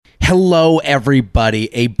Hello, everybody.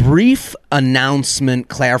 A brief announcement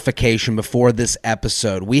clarification before this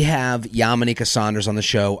episode. We have Yamaneika Saunders on the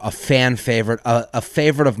show, a fan favorite, a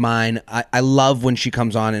favorite of mine. I love when she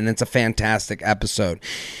comes on, and it's a fantastic episode.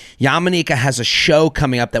 Yamaneika has a show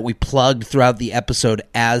coming up that we plugged throughout the episode,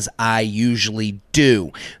 as I usually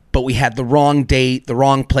do. But we had the wrong date, the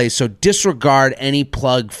wrong place, so disregard any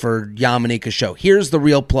plug for Yamaneika's show. Here's the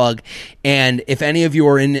real plug, and if any of you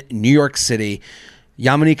are in New York City,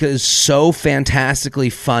 Yamaneika is so fantastically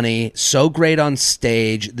funny, so great on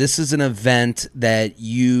stage. This is an event that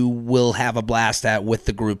you will have a blast at with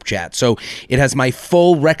the group chat. So it has my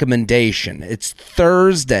full recommendation. It's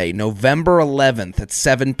Thursday, November 11th at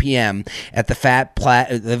 7 p.m. at the Fat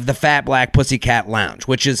Black Pussycat Lounge,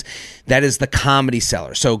 that is the Comedy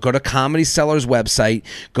Cellar. So go to Comedy Cellar's website,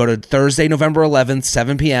 go to Thursday, November 11th,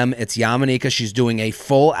 7 p.m. It's Yamaneika. She's doing a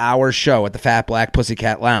full hour show at the Fat Black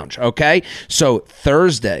Pussycat Lounge, okay? So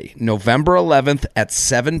Thursday, November 11th at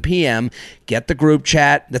 7 p.m. Get the group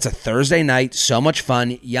chat. That's a Thursday night. So much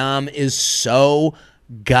fun. Yam is so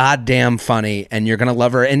goddamn funny, and you're going to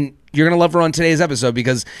love her. And you're going to love her on today's episode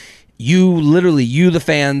because you the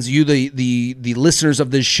fans, you the listeners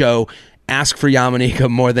of this show, ask for Yamaneika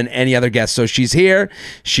more than any other guest. So she's here.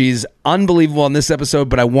 She's unbelievable on this episode,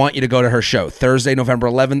 but I want you to go to her show. Thursday, November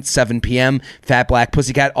 11th, 7 p.m., Fat Black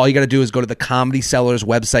Pussycat. All you got to do is go to the Comedy Cellar's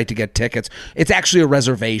website to get tickets. It's actually a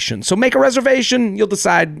reservation. So make a reservation. You'll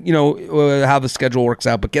decide, how the schedule works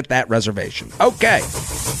out, but get that reservation. Okay.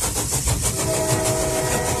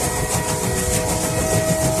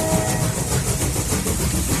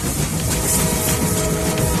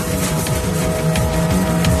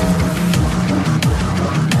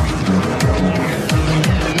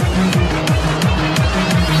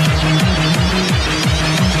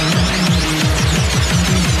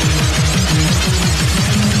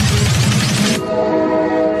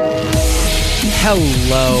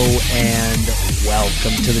 Hello and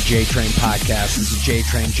welcome to the J-Train Podcast. This is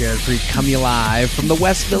J-Train, Jared Freed, coming live from the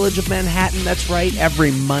West Village of Manhattan. That's right,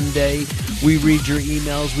 every Monday we read your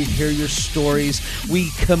emails, we hear your stories, we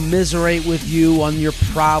commiserate with you on your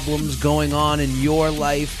problems going on in your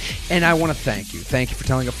life, and I want to thank you. Thank you for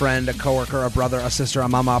telling a friend, a coworker, a brother, a sister, a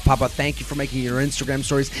mama, a papa. Thank you for making your Instagram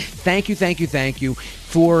stories. Thank you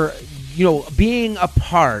for, being a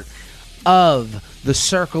part of the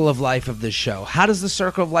circle of life of this show. How does the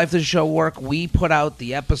circle of life of this show work? We put out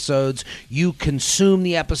the episodes, you consume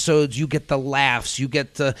the episodes, you get the laughs, you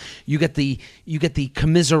get the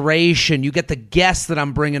commiseration, you get the guests that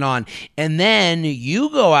I'm bringing on, and then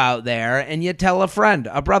you go out there and you tell a friend,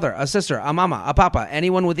 a brother, a sister, a mama, a papa,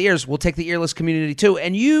 anyone with ears. We'll take the earless community too,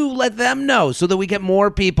 and you let them know so that we get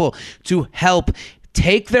more people to help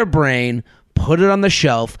take their brain, put it on the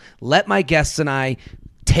shelf, let my guests and I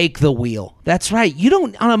take the wheel. That's right.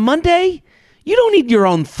 On a Monday, you don't need your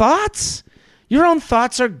own thoughts. Your own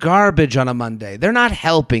thoughts are garbage on a Monday. They're not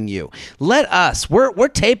helping you. Let us. We're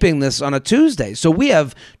taping this on a Tuesday, so we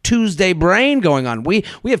have Tuesday brain going on. We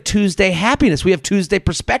have Tuesday happiness. We have Tuesday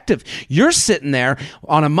perspective. You're sitting there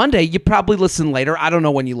on a Monday. You probably listen later. I don't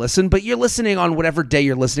know when you listen, but you're listening on whatever day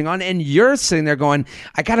you're listening on, and you're sitting there going,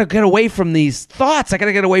 I got to get away from these thoughts. I got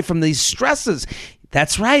to get away from these stresses.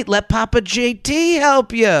 That's right. Let Papa JT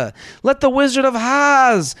help you. Let the Wizard of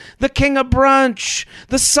Oz, the King of Brunch,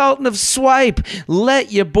 the Sultan of Swipe, let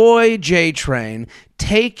your boy J-Train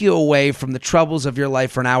take you away from the troubles of your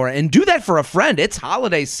life for an hour, and do that for a friend. It's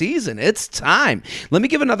holiday season. It's time. Let me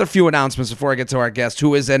give another few announcements before I get to our guest,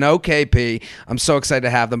 who is an OKP. I'm so excited to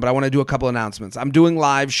have them, but I want to do a couple announcements. I'm doing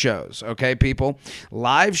live shows, okay, people?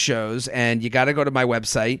 Live shows, and you got to go to my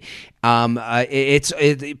website. It's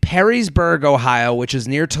Perrysburg, Ohio, which is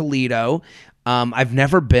near Toledo. I've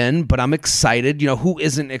never been, but I'm excited. Who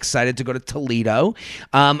isn't excited to go to Toledo?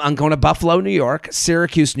 I'm going to Buffalo, New York,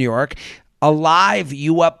 Syracuse, New York. A live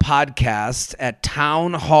You Up podcast at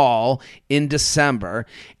Town Hall in December.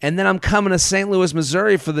 And then I'm coming to St. Louis,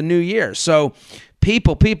 Missouri for the new year. So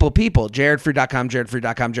people, jaredfreed.com,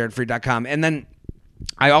 jaredfreed.com. And then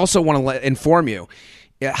I also want to inform you,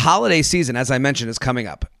 holiday season, as I mentioned, is coming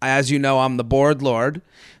up. As you know, I'm the board lord.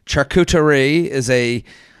 Charcuterie is a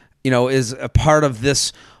part of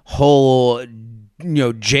this whole,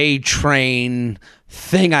 J-Train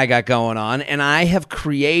thing I got going on. And I have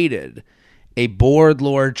created a board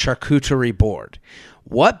lord charcuterie board.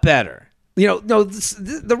 What better?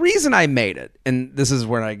 The reason I made it, and this is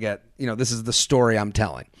where I get, this is the story I'm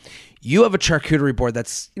telling. You have a charcuterie board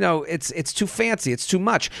that's, it's too fancy. It's too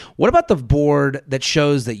much. What about the board that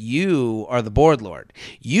shows that you are the board lord?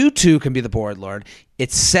 You too can be the board lord.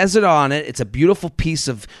 It says it on it. It's a beautiful piece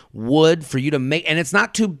of wood for you to make, and it's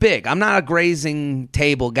not too big. I'm not a grazing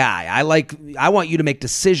table guy. I want you to make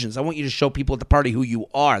decisions. I want you to show people at the party who you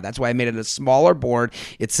are. That's why I made it a smaller board.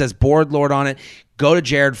 It says Board Lord on it. Go to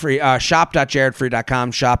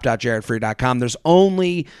shop.jaredfree.com, shop.jaredfree.com. There's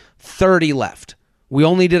only 30 left. We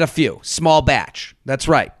only did a few. Small batch. That's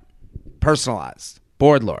right. Personalized.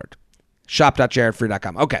 Board Lord.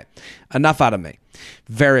 Shop.jaredfree.com. Okay. Enough out of me.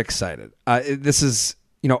 Very excited. This is,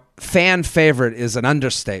 fan favorite is an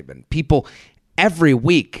understatement. People, every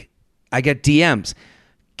week, I get DMs.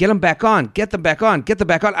 Get them back on. Get them back on. Get them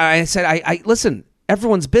back on. I said, I listen,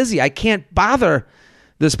 everyone's busy. I can't bother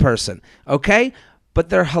this person. Okay? But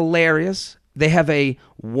they're hilarious. They have a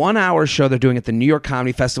 1-hour show they're doing at the New York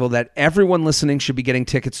Comedy Festival that everyone listening should be getting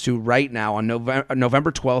tickets to right now on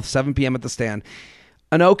November 12th, 7 p.m. at the Stand.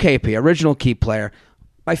 An OKP, original key player,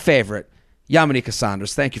 my favorite, Yamaneika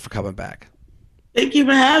Saunders. Thank you for coming back. Thank you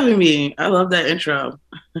for having me. I love that intro.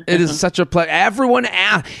 It is such a pleasure. Everyone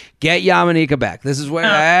get Yamaneika back. This is what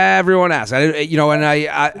everyone asks.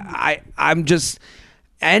 I'm just,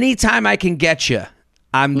 anytime I can get you,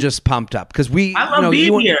 I'm just pumped up because I love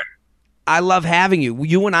being here. I love having you.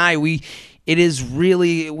 You and I, it is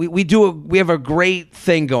really, we have a great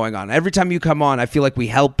thing going on. Every time you come on, I feel like we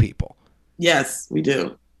help people. Yes, we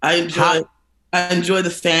do. I enjoy the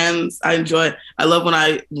fans. I love when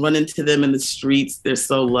I run into them in the streets. They're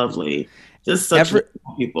so lovely. Just such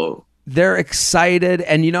people. They're excited.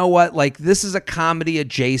 And you know what? Like, this is a comedy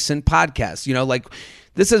adjacent podcast.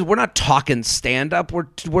 We're not talking stand up.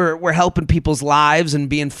 We're helping people's lives and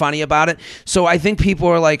being funny about it. So I think people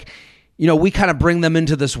are like, we kind of bring them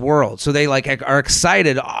into this world. So they are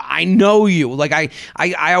excited. I know you.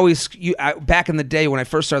 I always, back in the day when I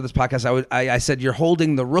first started this podcast, I said, you're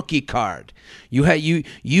holding the rookie card. You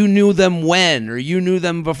knew them when, or you knew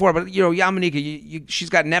them before. But Yamaneika,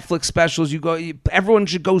 she's got Netflix specials. Everyone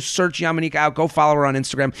should go search Yamaneika out. Go follow her on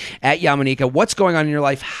Instagram at Yamaneika. What's going on in your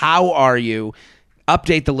life? How are you?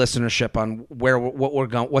 Update the listenership on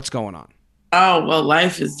what's going on. Oh, well,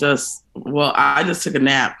 life is I just took a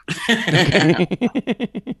nap. I'm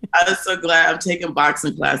so glad I'm taking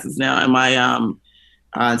boxing classes now. And my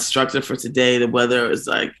instructor for today, the weather is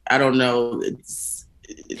I don't know. It's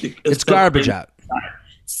garbage out.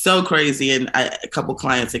 So crazy. And a couple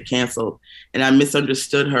clients had canceled. And I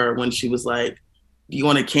misunderstood her when she was like, do you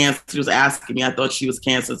want to cancel? She was asking me. I thought she was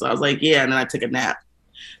canceled. So I was like, yeah. And then I took a nap.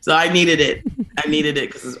 So I needed it.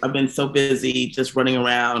 Because I've been so busy just running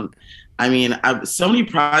around. I mean, so many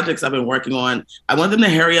projects I've been working on. I want them to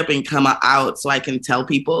hurry up and come out so I can tell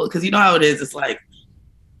people. Because you know how it is. It's like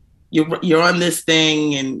you're on this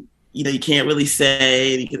thing and, you can't really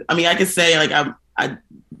say. I can say, the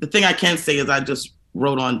thing I can say is I just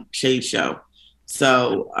wrote on Shade Show.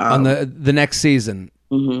 So on the next season.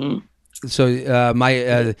 Mm-hmm. So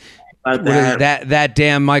that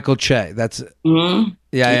damn Michael Che. That's mm-hmm.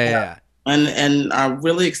 Yeah. And I'm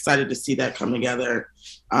really excited to see that come together.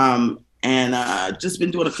 And just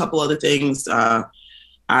been doing a couple other things. I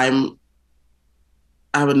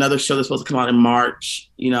have another show that's supposed to come out in March.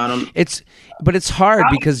 It's hard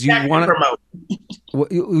because you want to promote.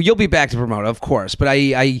 You'll be back to promote, of course. But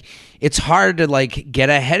it's hard to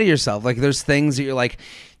get ahead of yourself. There's things that you're like,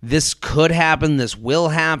 this could happen, this will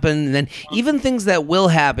happen, and then even things that will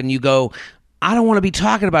happen, you go, I don't want to be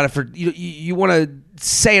talking about it for you. You want to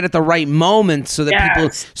say it at the right moment so that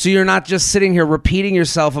people, so you're not just sitting here repeating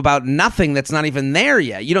yourself about nothing that's not even there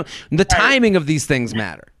yet. The timing of these things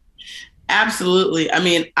matter. Absolutely. I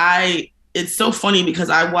mean, it's so funny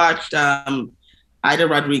because I watched Ida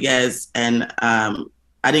Rodriguez and I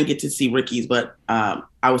didn't get to see Ricky's, but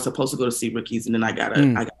I was supposed to go to see Ricky's and then I got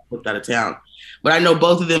booked out of town. But I know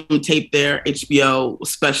both of them taped their HBO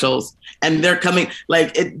specials and they're coming,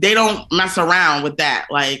 they don't mess around with that.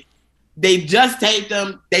 They just taped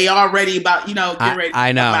them. They already about, get ready.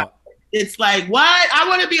 I know. It's what? I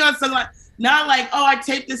want to be on something not I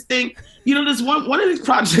taped this thing. There's one of these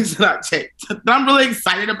projects that I taped that I'm really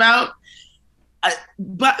excited about.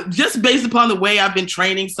 But just based upon the way I've been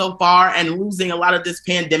training so far and losing a lot of this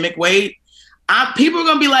pandemic weight, people are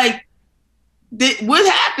going to be like, what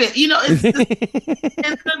happened? It's going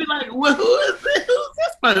to be like, well, who's this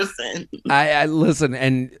person? I listen,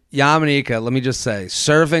 and Yamaneika, let me just say,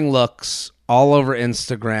 serving looks all over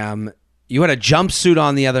Instagram. You had a jumpsuit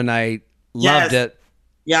on the other night. Loved it.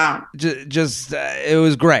 Yeah. Just it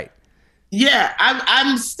was great. Yeah.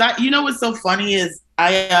 I'm what's so funny is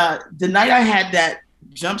the night I had that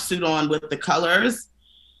jumpsuit on with the colors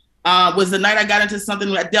was the night I got into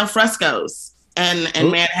something at Del Fresco's and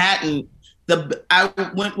Manhattan.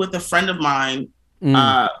 I went with a friend of mine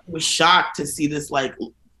Was shocked to see this like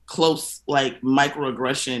close like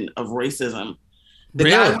microaggression of racism. The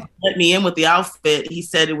guy who let me in with the outfit, he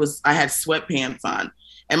said I had sweatpants on.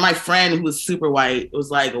 And my friend who was super white was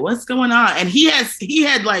like, what's going on? And he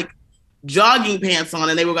had like jogging pants on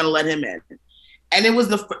and they were going to let him in. And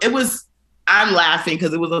I'm laughing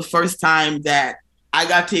because it was the first time that I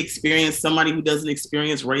got to experience somebody who doesn't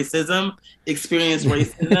experience racism. And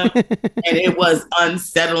it was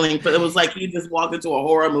unsettling. But it was like he just walked into a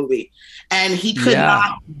horror movie and he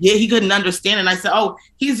he couldn't understand. And I said, oh,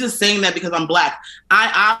 he's just saying that because I'm black.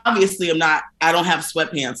 I obviously am not. I don't have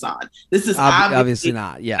sweatpants on. This is obviously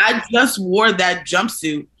not. Yeah. I just wore that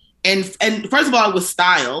jumpsuit. And first of all, it was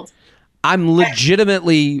styled. I'm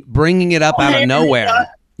legitimately bringing it up out of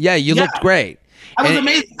nowhere. Yeah, you looked great. I was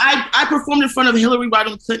amazed. I performed in front of Hillary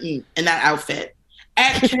Rodham Clinton in that outfit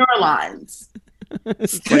at Caroline's.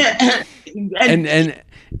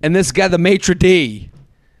 and this guy, the maitre d',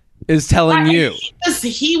 is telling you.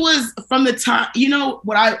 He was from the time. You know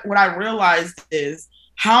what I realized is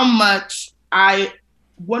how much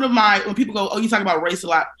when people go, oh, you talk about race a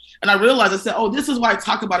lot. And I realized, I said, oh, this is why I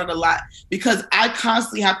talk about it a lot, because I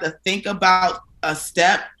constantly have to think about a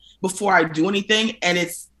step before I do anything. And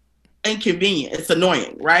it's inconvenient. It's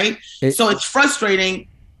annoying, right? So it's frustrating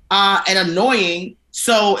and annoying.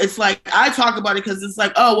 So it's like, I talk about it because it's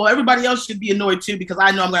like, oh, well, everybody else should be annoyed too, because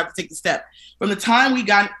I know I'm going to have to take the step. From the time we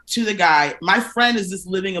got to the guy, my friend is just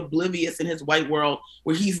living oblivious in his white world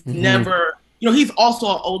where he's never, he's also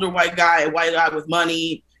an older white guy with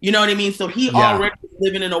money. You know what I mean? So he already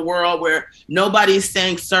living in a world where nobody's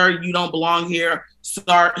saying, sir, you don't belong here.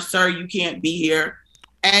 Sir, you can't be here.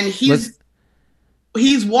 And he's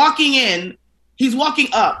walking in, he's walking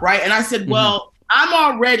up, right? And I said, well, I'm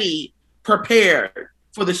already prepared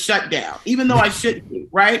for the shutdown, even though I shouldn't be,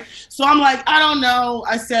 right? So I'm like, I don't know.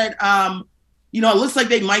 I said, it looks like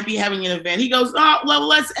they might be having an event. He goes, oh, well,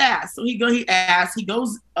 let's ask. So he asks, he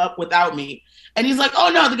goes up without me. And he's like, oh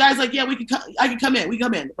no, the guy's like, yeah, I can come in. We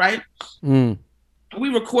come in, right? We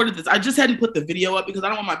recorded this. I just hadn't put the video up because I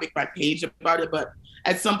don't want my page about it, but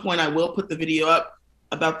at some point I will put the video up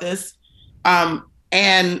about this.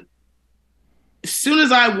 And as soon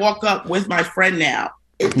as I walk up with my friend now,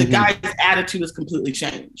 the guy's attitude has completely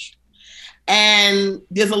changed. And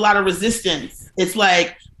there's a lot of resistance. It's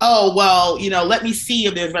like, oh, well, let me see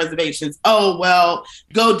if there's reservations. Oh, well,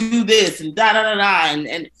 go do this and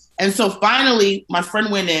da-da-da-da. And so finally, my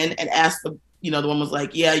friend went in and asked the woman was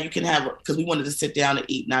like, yeah, you can have, because we wanted to sit down and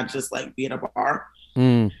eat, not just like be at a bar.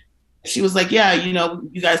 She was like, yeah,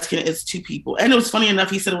 you guys can, it's two people. And it was funny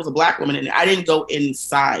enough, he said it was a black woman, and I didn't go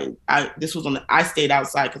inside. I stayed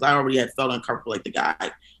outside because I already had felt uncomfortable, like the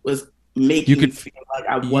guy was making me feel like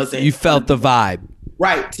I wasn't. You felt the vibe.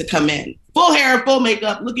 Right, to come in. Full hair, full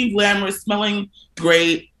makeup, looking glamorous, smelling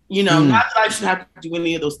great. Not that I should have to do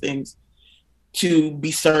any of those things to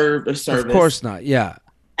be served or serviced. Of course not, yeah.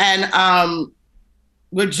 And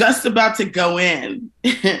we're just about to go in.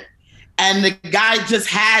 And the guy just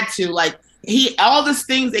had to, like, all these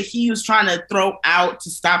things that he was trying to throw out to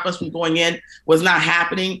stop us from going in was not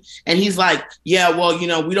happening. And he's like, yeah, well,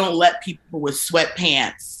 we don't let people with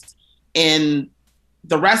sweatpants in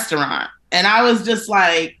the restaurant. And I was just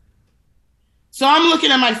like, so I'm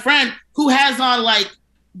looking at my friend who has on like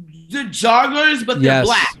the joggers, but they're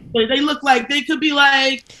black. So they look like they could be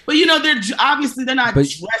like, but they're not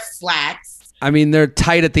dress slacks. I mean, they're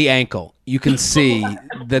tight at the ankle. You can see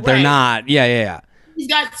that they're not. Yeah. He's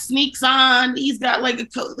got sneaks on. He's got like a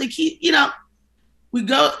coat. Like we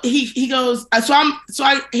go. He goes.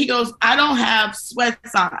 He goes, I don't have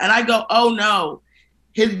sweats on, and I go, oh no.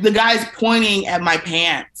 The guy's pointing at my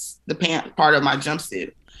pants, the pant part of my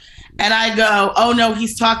jumpsuit, and I go, oh no,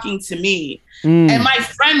 he's talking to me. And my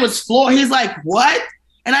friend was floored. He's like, what?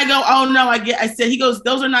 And I go, oh no, I said, he goes,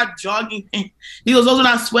 those are not jogging pants. He goes, those are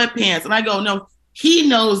not sweatpants. And I go, no, he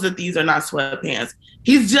knows that these are not sweatpants.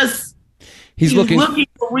 He's looking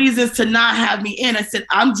for reasons to not have me in. I said,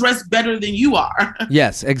 I'm dressed better than you are.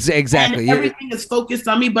 Yes, exactly. And everything is focused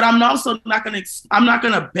on me, but I'm also not going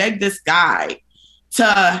to beg this guy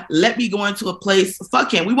to let me go into a place.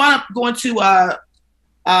 Fuck him. We wound up going to, oh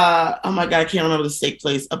my God, I can't remember the steak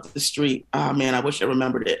place up the street. Oh man, I wish I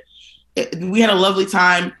remembered it. We had a lovely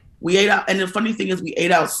time. We ate out. And the funny thing is we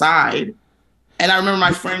ate outside. And I remember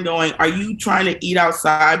my friend going, are you trying to eat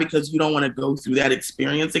outside because you don't want to go through that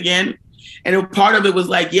experience again? And part of it was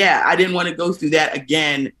like, yeah, I didn't want to go through that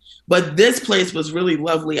again. But this place was really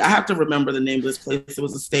lovely. I have to remember the name of this place. It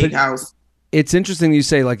was a steakhouse. It's interesting you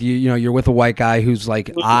say, like, you're with a white guy who's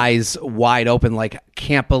like eyes wide open, like,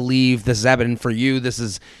 can't believe this is happening for you. This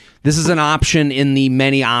is This is an option in the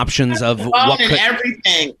many options of what could...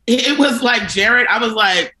 everything. It was like Jared. I was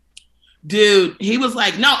like, dude. He was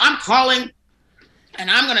like, no, I'm calling,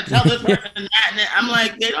 and I'm gonna tell this person that. And I'm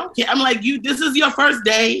like, they don't care. I'm like, you. This is your first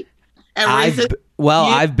day.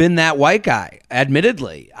 I've been that white guy.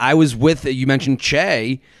 Admittedly, I was with. You mentioned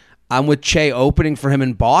Che. I'm with Che opening for him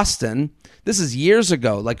in Boston. This is years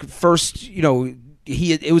ago. Like first,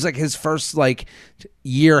 it was like his first like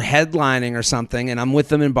year headlining or something, and I'm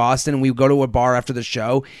with him in Boston, and we go to a bar after the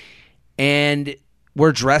show, and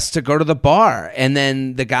we're dressed to go to the bar, and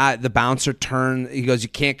then the bouncer he goes, you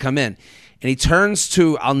can't come in, and he turns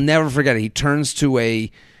to, I'll never forget it, he turns to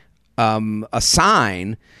a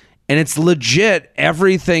sign, and it's legit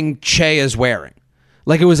everything Che is wearing.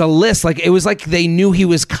 Like it was a list, like it was like they knew he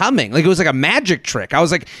was coming, like it was like a magic trick. I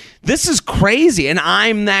was like, this is crazy, and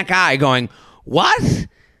I'm that guy going, what?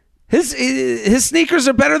 His sneakers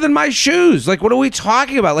are better than my shoes. Like, what are we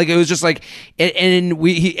talking about? Like, it was just like,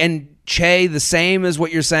 and Che, the same as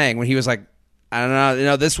what you're saying when he was like, I don't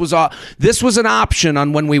know, this was an option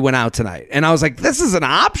on when we went out tonight, and I was like, this is an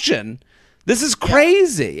option. This is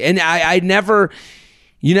crazy, and I never.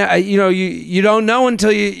 You don't know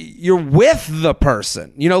until you're with the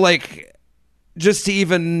person. Like just to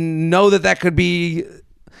even know that could be.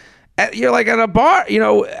 You're like at a bar.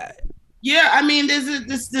 Yeah, I mean,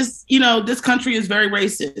 this country is very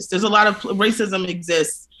racist. There's a lot of racism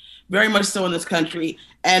exists, very much so in this country.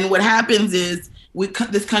 And what happens is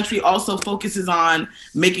this country also focuses on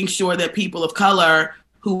making sure that people of color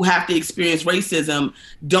who have to experience racism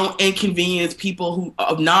don't inconvenience people who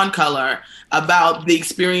of non-color about the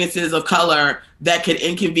experiences of color that could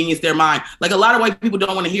inconvenience their mind. Like a lot of white people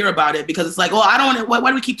don't want to hear about it because it's like, I don't want to, why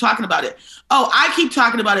do we keep talking about it? Oh, I keep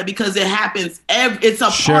talking about it because it happens. It's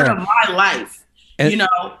a part of my life,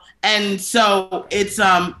 And so it's,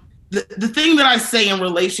 the thing that I say in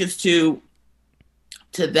relations to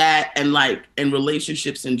that and like in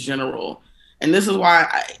relationships in general, and this is why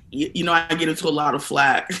I get into a lot of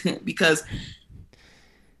flack because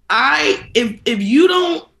if you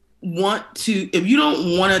don't want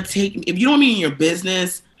me in your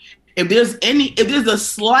business, if there's the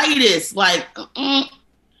slightest like,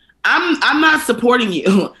 I'm not supporting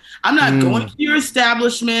you. I'm not going to your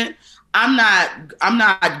establishment. I'm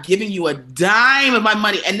not giving you a dime of my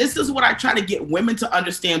money. And this is what I try to get women to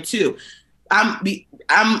understand too. And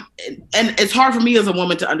it's hard for me as a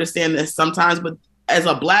woman to understand this sometimes, but as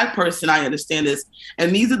a Black person, I understand this.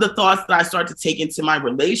 And these are the thoughts that I start to take into my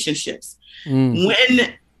relationships.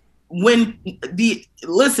 Listen,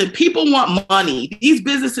 people want money. These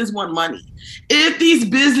businesses want money. If these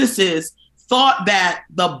businesses thought that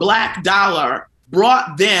the Black dollar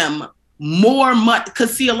brought them more money,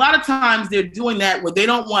 because see, a lot of times they're doing that where they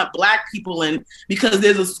don't want Black people in because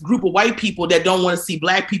there's a group of white people that don't want to see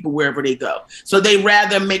Black people wherever they go. So they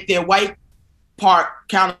rather make their white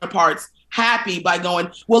counterparts happy by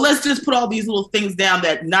going, well, let's just put all these little things down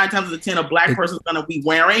that 9 times out of 10 a Black person is going to be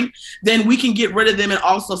wearing. Then we can get rid of them and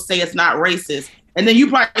also say it's not racist. And then you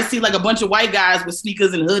probably see like a bunch of white guys with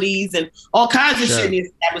sneakers and hoodies and all kinds of shit in the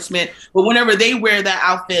establishment. But whenever they wear that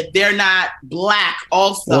outfit, they're not Black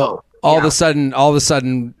also. Well, all of a sudden,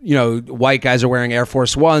 white guys are wearing Air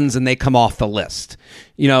Force Ones and they come off the list.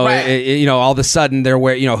 Right. All of a sudden they're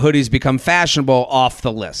wearing, hoodies become fashionable off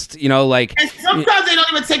the list. And sometimes they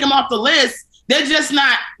don't even take them off the list. They're just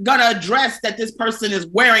not gonna address that this person is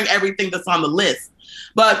wearing everything that's on the list.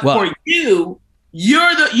 But for you,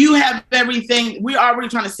 you have everything. We're already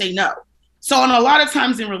trying to say no. So, and a lot of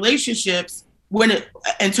times in relationships,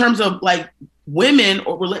 in terms of like women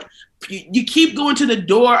you keep going to the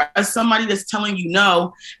door of somebody that's telling you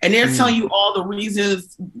no, and they're telling you all the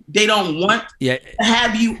reasons they don't want to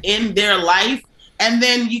have you in their life. And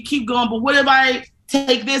then you keep going, but what if I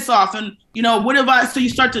take this off? And, so you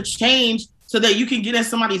start to change so that you can get in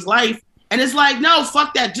somebody's life. And it's like, no,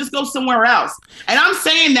 fuck that. Just go somewhere else. And I'm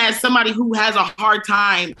saying that as somebody who has a hard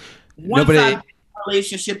time once I'm in a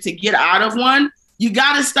relationship to get out of one. You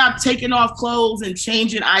got to stop taking off clothes and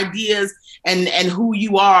changing ideas and who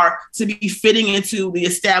you are to be fitting into the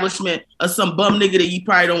establishment of some bum nigga that you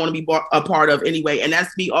probably don't want to be a part of anyway. And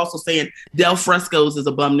that's me also saying Del Fresco's is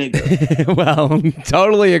a bum nigga. Well,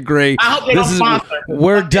 totally agree. I hope they don't sponsor.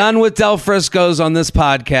 We're done with Del Fresco's on this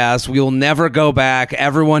podcast. We will never go back.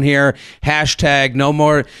 Everyone here, hashtag no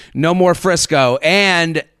more Frisco.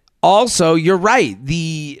 And also, you're right.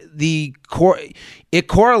 It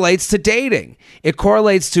correlates to dating. It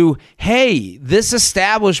correlates to, hey, this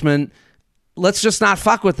establishment, let's just not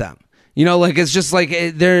fuck with them. It's just like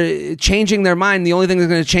they're changing their mind. The only thing that's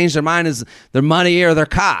going to change their mind is their money or their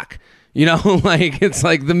cock. You know, like it's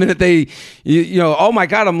like the minute you know, oh my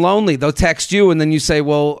God, I'm lonely. They'll text you, and then you say,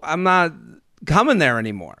 well, I'm not coming there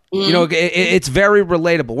anymore. Mm-hmm. You know, it's very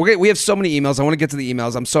relatable. We have so many emails. I want to get to the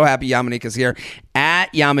emails. I'm so happy Yamaneika's here.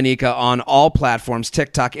 At Yamaneika on all platforms,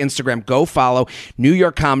 TikTok, Instagram. Go follow. New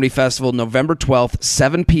York Comedy Festival, November 12th,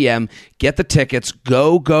 7 p.m. Get the tickets.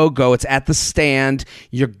 Go, go, go. It's at the Stand.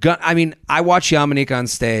 I mean, I watch Yamaneika on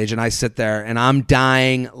stage, and I sit there, and I'm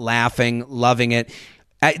dying, laughing, loving it.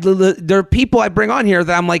 There are people I bring on here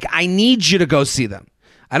that I'm like, I need you to go see them.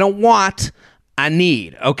 I don't want, I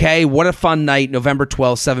need. Okay, what a fun night, November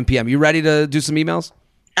 12th, 7 p.m. You ready to do some emails?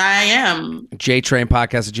 I am.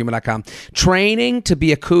 jtrainpodcast@gmail.com. Training to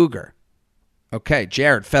be a cougar. Okay,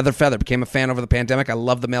 Jared, Feather, became a fan over the pandemic. I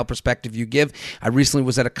love the male perspective you give. I recently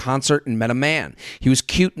was at a concert and met a man. He was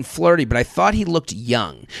cute and flirty, but I thought he looked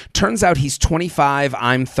young. Turns out he's 25,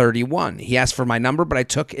 I'm 31. He asked for my number, but I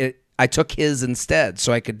took his instead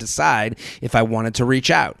so I could decide if I wanted to reach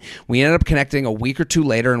out. We ended up connecting a week or two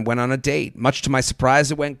later and went on a date. Much to my surprise,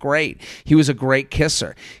 it went great. He was a great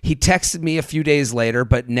kisser. He texted me a few days later,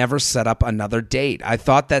 but never set up another date. I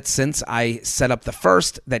thought that since I set up the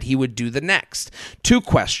first, that he would do the next. 2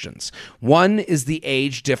 questions. 1, is the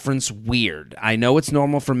age difference weird? I know it's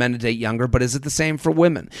normal for men to date younger, but is it the same for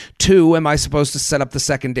women? 2, am I supposed to set up the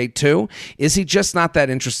second date too? Is he just not that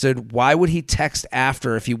interested? Why would he text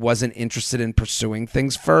after if he wasn't interested in pursuing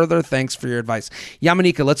things further? Thanks for your advice.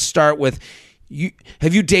 Yamaneika, let's start with you.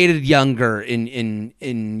 Have you dated younger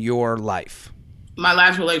in your life? My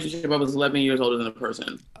last relationship, I was 11 years older than the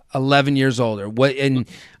person. 11 years older. What? And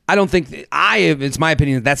I don't think it's my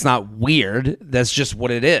opinion that's not weird. That's just what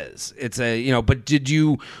it is. It's but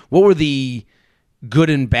what were the good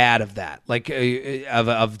and bad of that? Like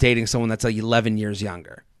of dating someone that's 11 years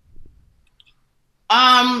younger?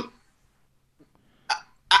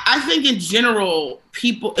 I think in general,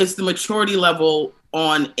 it's the maturity level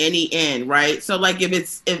on any end, right? So like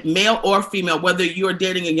if male or female, whether you're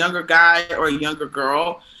dating a younger guy or a younger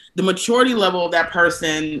girl, the maturity level of that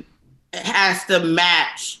person has to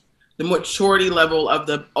match the maturity level of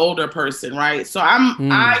the older person, right? So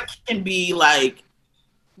I can be like,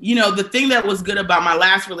 the thing that was good about my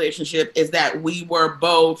last relationship is that we were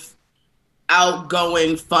both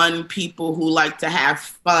outgoing, fun people who like to have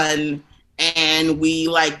fun. And we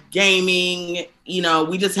like gaming,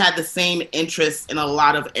 we just had the same interests in a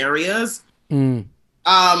lot of areas. So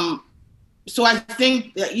I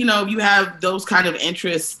think that, you have those kind of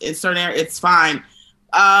interests in certain areas, it's fine.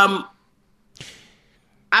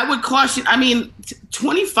 I would caution,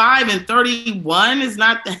 25 and 31 is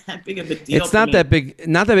not that big of a deal. It's not that big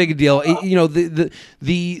a deal. The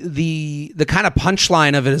kind of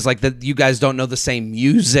punchline of it is like that you guys don't know the same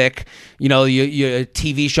music, you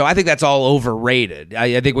TV show. I think that's all overrated.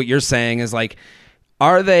 I think what you're saying is like,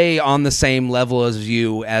 are they on the same level as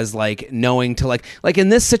you as like knowing to like in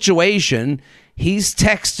this situation, he's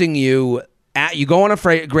texting you you go on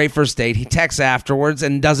a great first date. He texts afterwards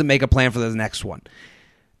and doesn't make a plan for the next one.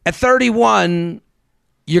 At 31,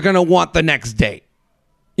 you're going to want the next date.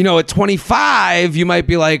 At 25, you might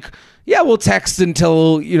be like, yeah, we'll text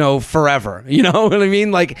until, forever. You know what I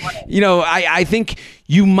mean? Like, I think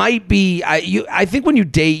you might be, I think when you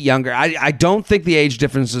date younger, I don't think the age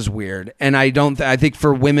difference is weird. And I think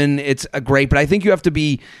for women, it's great, but I think you have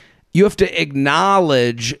to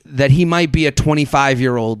acknowledge that he might be a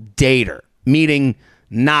 25-year-old dater, meaning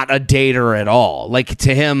not a dater at all. Like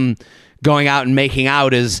to him, going out and making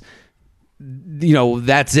out is,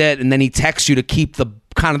 that's it. And then he texts you to keep the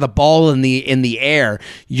kind of the ball in the air.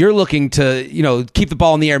 You're looking to, keep the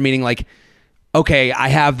ball in the air, meaning like, okay, I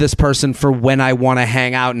have this person for when I want to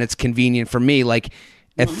hang out and it's convenient for me. Like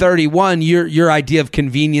at 31, your idea of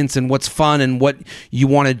convenience and what's fun and what you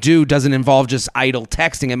want to do doesn't involve just idle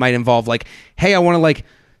texting. It might involve like, hey, I want to like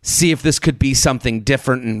see if this could be something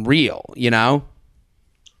different and real,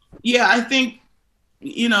 Yeah, I think,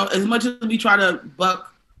 as much as we try to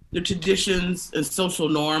buck the traditions and social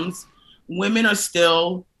norms, women are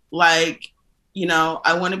still like,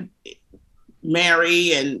 I want to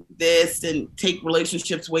marry and this and take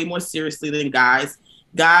relationships way more seriously than guys.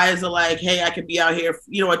 Guys are like, hey, I could be out here,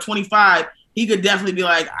 at 25, he could definitely be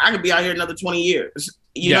like, I could be out here another 20 years.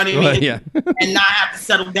 You know what I mean? Yeah. And not have to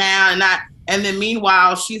settle down and then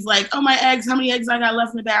meanwhile, she's like, oh, my eggs, how many eggs I got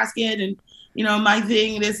left in the basket? And, my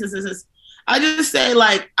thing, this. I just say,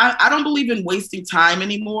 like, I don't believe in wasting time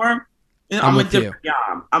anymore. I'm a different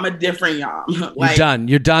Yam. I'm a different Yam. Like,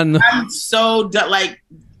 You're done. I'm so done. Like,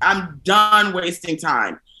 I'm done wasting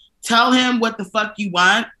time. Tell him what the fuck you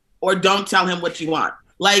want or don't tell him what you want.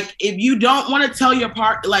 Like, if you don't want to tell your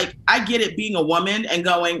part, like, I get it being a woman and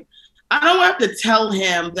going, I don't have to tell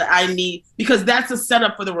him that I need, because that's a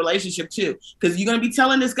setup for the relationship too. Because you're going to be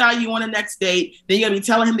telling this guy you want a next date, then you're going to be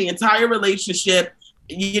telling him the entire relationship,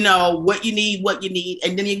 what you need,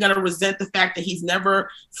 and then you're going to resent the fact that he's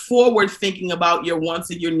never forward thinking about your wants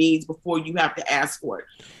and your needs before you have to ask for it.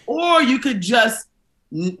 Or you could just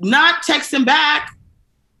not text him back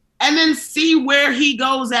and then see where he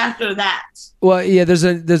goes after that. Well, yeah, there's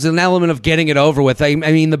an element of getting it over with. I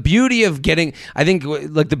mean, the beauty of getting, I think,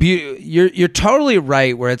 like the beauty, you're totally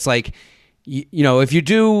right. Where it's like, if you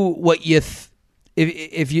do what you,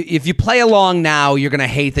 if you play along now, you're gonna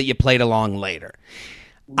hate that you played along later.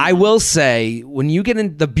 I will say, when you get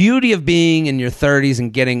in, the beauty of being in your 30s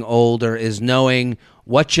and getting older is knowing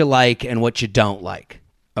what you like and what you don't like.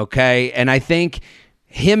 Okay, and I think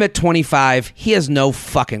him at 25, he has no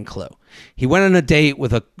fucking clue. He went on a date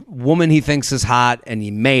with a woman he thinks is hot and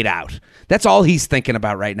he made out. That's all he's thinking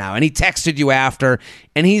about right now. And he texted you after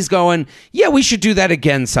and he's going, yeah, we should do that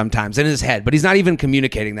again sometimes in his head. But he's not even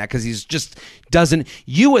communicating that because he's just doesn't.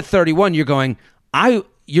 You at 31, you're going,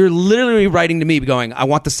 you're literally writing to me going, I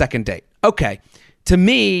want the second date. Okay. To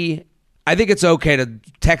me, I think it's okay to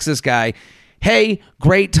text this guy, hey,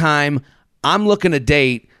 great time. I'm looking to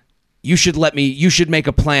date. You should make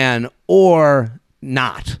a plan or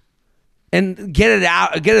not. And get it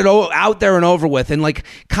out there and over with, and like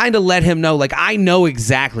kind of let him know, like, I know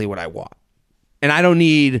exactly what I want, and I don't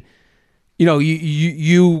need,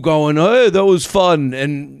 you going, oh, that was fun,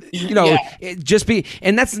 and it just be,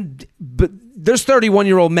 and but there's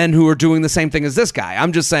 31-year-old men who are doing the same thing as this guy.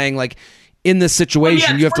 I'm just saying, like, in this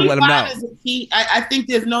situation, you have to let him know. I think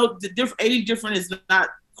there's any different is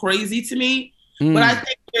not crazy to me, but I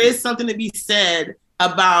think there is something to be said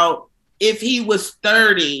about if he was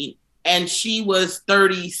 30. And she was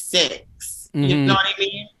 36. You know what I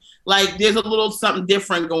mean? Like, there's a little something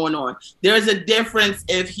different going on. There's a difference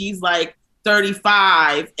if he's like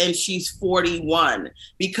 35 and she's 41.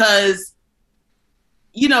 Because,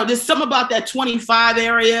 there's something about that 25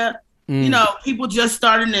 area. People just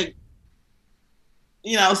starting to,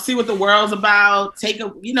 see what the world's about.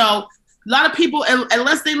 A lot of people,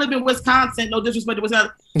 unless they live in Wisconsin, no disrespect to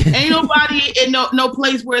Wisconsin, ain't nobody in no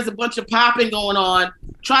place where there's a bunch of popping going on,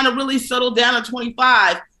 trying to really settle down at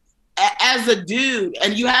 25 as a dude,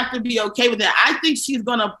 and you have to be okay with that. I think she's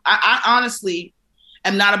gonna. I honestly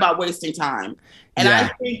am not about wasting time, and I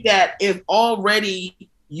think that if already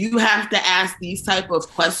you have to ask these type of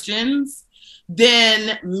questions,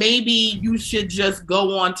 then maybe you should just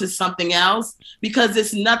go on to something else, because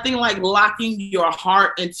it's nothing like locking your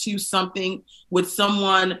heart into something with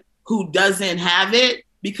someone who doesn't have it,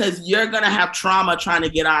 because you're going to have trauma trying to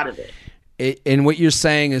get out of it. And what you're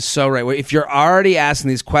saying is so right. If you're already asking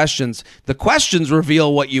these questions, the questions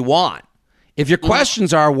reveal what you want. If your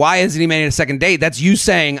questions are, why hasn't he made a second date? That's you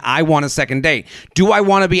saying, I want a second date. Do I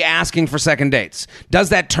want to be asking for second dates? Does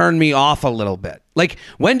that turn me off a little bit? Like,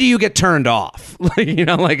 when do you get turned off?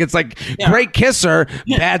 It's like, great kisser,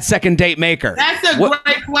 bad second date maker. That's a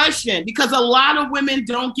great question, because a lot of women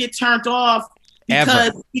don't get turned off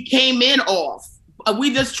because we came in off.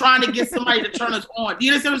 We just trying to get somebody to turn us on. Do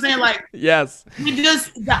you understand what I'm saying? Like, yes.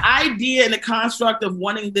 The idea and the construct of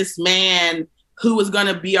wanting this man who is going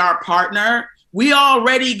to be our partner, we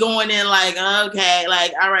already going in like, okay,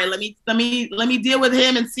 like, all right, let me deal with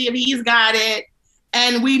him and see if he's got it.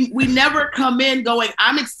 And we never come in going,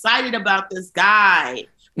 I'm excited about this guy.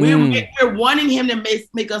 We're wanting him to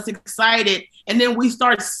make us excited. And then we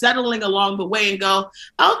start settling along the way and go,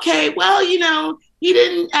 okay, well, he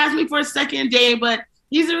didn't ask me for a second date, but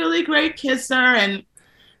he's a really great kisser. And,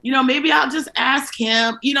 maybe I'll just ask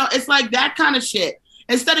him. It's like that kind of shit.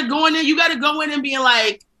 Instead of going in, you got to go in and being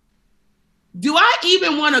like, do I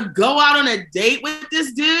even want to go out on a date with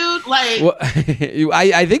this dude? Like, well,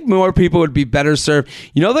 I think more people would be better served.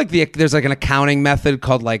 Like there's like an accounting method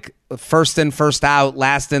called like first in, first out,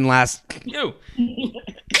 last in, last. No,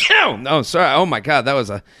 sorry. Oh my God,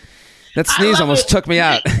 that sneeze almost took me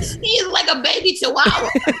out. Sneeze like a baby chihuahua.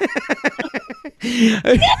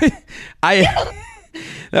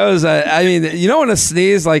 That was when a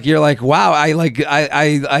sneeze, like, you're like, wow,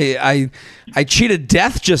 I cheated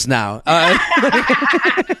death just now.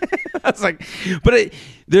 I was like, but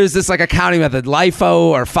there's this like accounting method,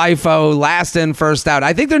 LIFO or FIFO, last in, first out.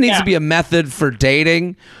 I think there needs to be a method for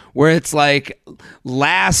dating where it's like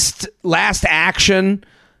last action.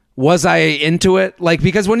 Was I into it? Like,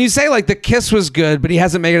 because when you say like the kiss was good, but he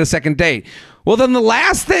hasn't made it a second date, well, then the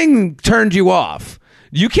last thing turned you off.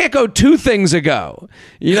 You can't go two things ago,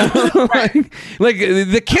 Right. like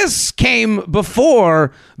the kiss came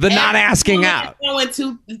before the not asking out.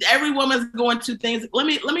 Every woman's going two things. Let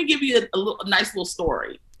me give you a nice little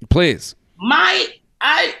story. Please.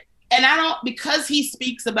 I don't, because he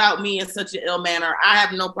speaks about me in such an ill manner, I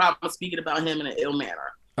have no problem speaking about him in an ill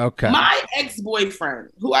manner. Okay. My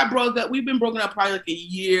ex-boyfriend, who I broke up, we've been broken up probably like a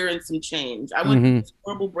year and some change. I went through this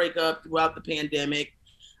horrible breakup throughout the pandemic.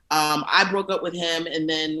 I broke up with him and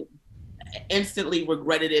then instantly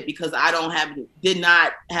regretted it because did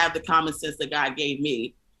not have the common sense that God gave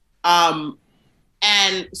me. And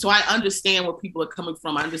so I understand where people are coming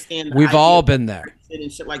from. I understand. We've all been there.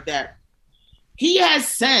 And shit like that. He has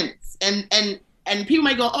sense, and people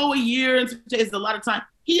might go, "Oh, a year is a lot of time."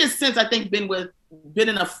 He has since, I think, been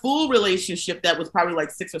in a full relationship that was probably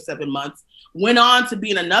like 6 or 7 months. Went on to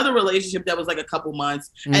be in another relationship that was like a couple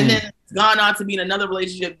months, and then gone on to be in another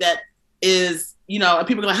relationship that is, and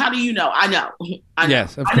people are like, "How do you know?" I know.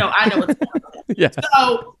 Yes, I know what's going on. Yeah.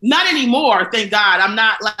 So not anymore, thank God. I'm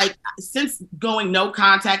not like, since going no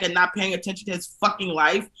contact and not paying attention to his fucking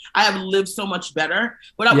life, I have lived so much better.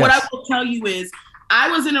 But what I will tell you is, I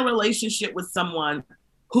was in a relationship with someone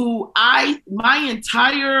who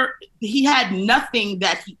he had nothing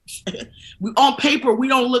that on paper, we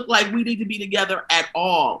don't look like we need to be together at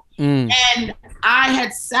all. And I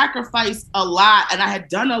had sacrificed a lot and I had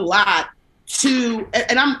done a lot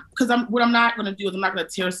what I'm not going to do is I'm not going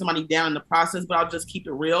to tear somebody down in the process, but I'll just keep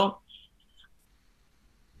it real.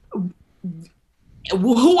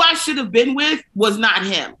 Who I should have been with was not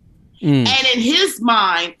him. And in his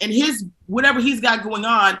mind and his whatever he's got going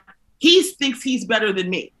on, he thinks he's better than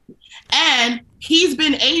me. And he's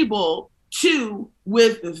been able to,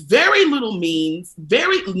 with very little means,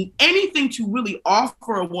 anything to really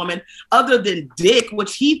offer a woman other than dick,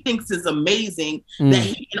 which he thinks is amazing, that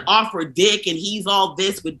he can offer dick and he's all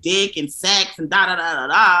this with dick and sex and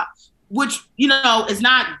da-da-da-da-da, which, is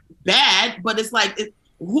not bad, but it's like,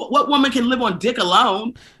 what woman can live on dick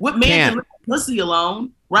alone? What man can live on pussy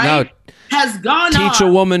alone? Right? No. Has gone on. Teach a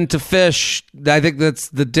woman to fish. I think that's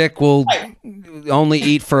the dick will only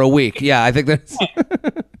eat for a week. Yeah, I think that's...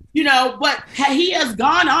 but he has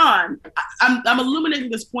gone on. I'm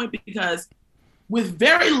illuminating this point because with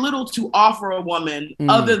very little to offer a woman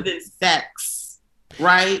other than sex,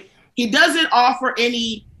 right? He doesn't offer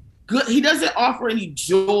any good. He doesn't offer any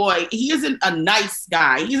joy. He isn't a nice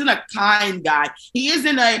guy. He isn't a kind guy.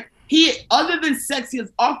 Other than sex, he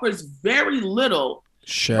offers very little.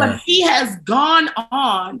 Sure. But he has gone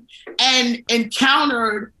on and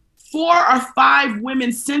encountered 4 or 5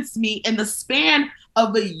 women since me in the span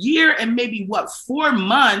of a year and maybe 4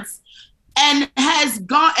 months, and has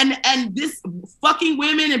gone and this fucking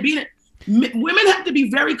women and women have to be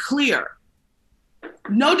very clear.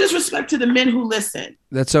 No disrespect to the men who listen.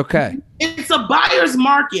 That's okay. It's a buyer's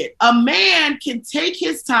market. A man can take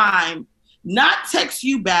his time, not text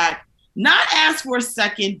you back, not ask for a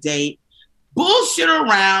second date, bullshit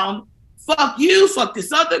around, fuck you, fuck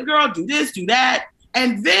this other girl, do this, do that.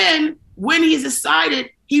 And then when he's decided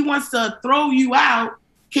he wants to throw you out,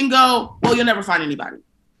 can go, well, you'll never find anybody.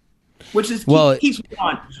 Which is, keeps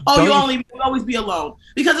on. Oh, you'll always be alone.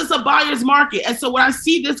 Because it's a buyer's market. And so what I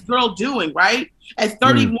see this girl doing, right, at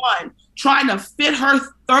 31, trying to fit her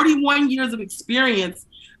 31 years of experience,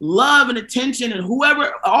 love and attention and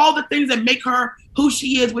whoever, all the things that make her who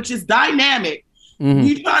she is, which is dynamic.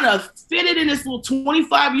 You trying to fit it in this little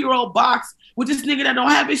 25-year-old box with this nigga that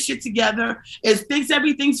don't have his shit together, thinks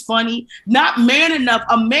everything's funny, not man enough.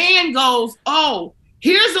 A man goes, oh,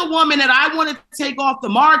 here's a woman that I want to take off the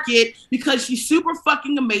market because she's super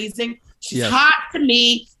fucking amazing. She's hot to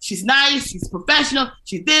me. She's nice. She's professional.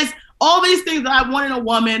 She's this. All these things that I want in a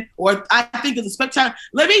woman, or I think is a spectacular.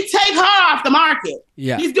 Let me take her off the market.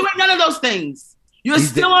 Yeah. He's doing none of those things. You're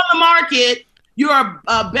still on the market. You're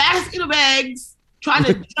a basket of eggs trying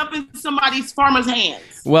to jump in somebody's farmer's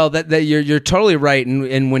hands. Well, that you're totally right.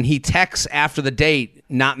 And when he texts after the date,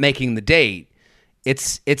 not making the date,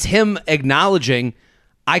 it's him acknowledging,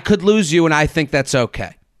 I could lose you, and I think that's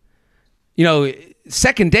okay.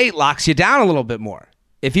 Second date locks you down a little bit more.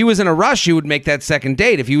 If he was in a rush, he would make that second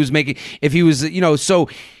date. But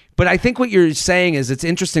I think what you're saying is it's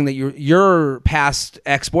interesting that your past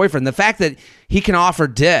ex-boyfriend, the fact that he can offer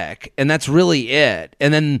dick, and that's really it.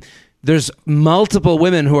 And then there's multiple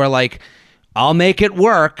women who are like, I'll make it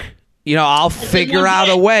work. I'll figure out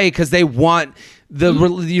a way because they want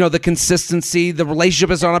the consistency. The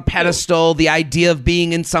relationship is on a pedestal. The idea of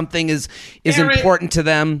being in something is important to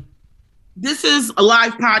them. This is a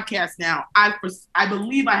live podcast now. I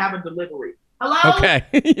believe I have a delivery. Hello? Okay.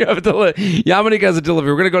 You have Yamanika has a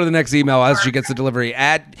delivery. We're going to go to the next email as she gets the delivery.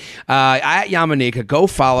 At Yamanika, go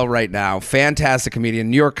follow right now. Fantastic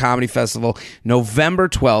comedian, New York Comedy Festival, November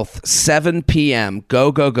 12th, 7 p.m.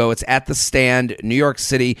 Go, go, go. It's at the Stand, New York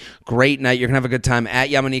City. Great night. You're going to have a good time. At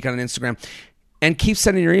Yamanika on Instagram. And keep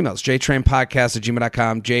sending your emails.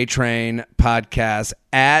 jtrainpodcast@gmail.com,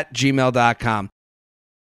 jtrainpodcast@gmail.com.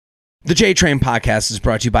 The J-Train Podcast is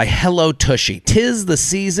brought to you by Hello Tushy. 'Tis the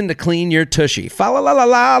season to clean your tushy. Fa la la la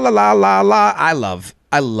la la la la la. I love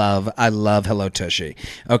Hello Tushy.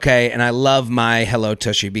 Okay, and I love my Hello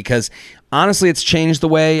Tushy because honestly, it's changed the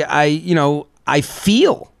way I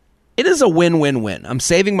feel. It is a win-win-win. I'm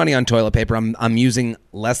saving money on toilet paper. I'm using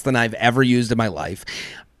less than I've ever used in my life.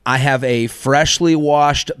 I have a freshly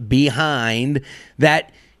washed behind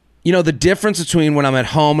that, the difference between when I'm at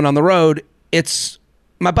home and on the road, it's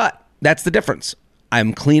my butt. That's the difference.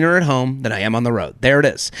 I'm cleaner at home than I am on the road. There it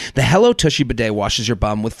is. The Hello Tushy bidet washes your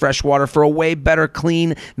bum with fresh water for a way better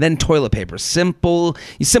clean than toilet paper. Simple.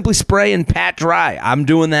 You simply spray and pat dry. I'm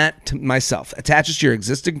doing that to myself. Attaches to your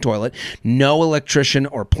existing toilet. No electrician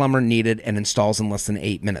or plumber needed and installs in less than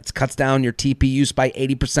 8 minutes. Cuts down your TP use by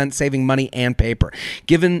 80%, saving money and paper.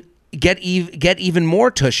 Get even more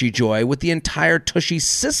Tushy joy with the entire Tushy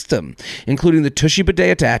system, including the Tushy bidet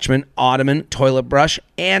attachment, ottoman, toilet brush,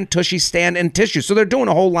 and Tushy stand and tissue. So they're doing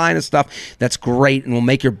a whole line of stuff that's great and will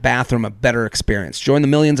make your bathroom a better experience. Join the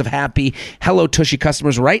millions of happy Hello Tushy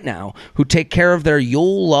customers right now who take care of their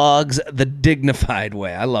Yule logs the dignified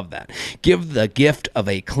way. I love that. Give the gift of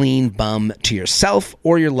a clean bum to yourself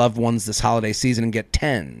or your loved ones this holiday season and get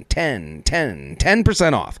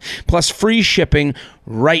 10% off, plus free shipping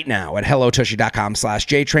right now at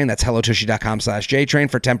hellotushy.com/jtrain. That's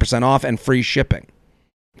hellotushy.com/jtrain for 10% off and free shipping.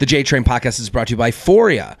 The J-Train Podcast is brought to you by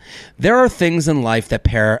Foria. There are things in life that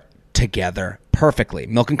pair together perfectly.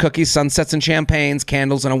 Milk and cookies, sunsets and champagnes,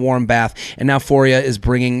 candles and a warm bath. And now Foria is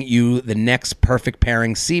bringing you the next perfect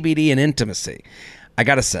pairing, CBD and intimacy. I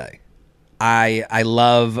got to say, I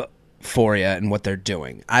love Foria and what they're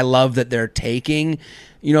doing. I love that they're taking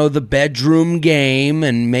the bedroom game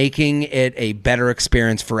and making it a better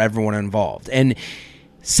experience for everyone involved. And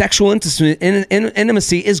sexual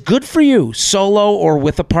intimacy is good for you, solo or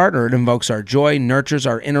with a partner. It invokes our joy, nurtures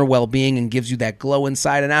our inner well-being, and gives you that glow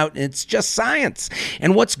inside and out. It's just science.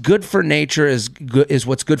 And what's good for nature is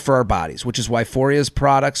what's good for our bodies, which is why Foria's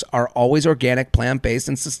products are always organic, plant-based,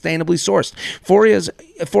 and sustainably sourced.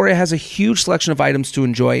 Foria has a huge selection of items to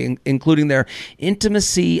enjoy, including their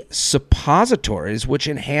intimacy suppositories, which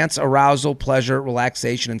enhance arousal, pleasure,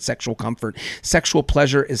 relaxation, and sexual comfort. Sexual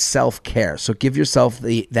pleasure is self-care, so give yourself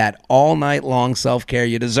that all-night long self-care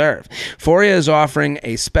you deserve. Foria is offering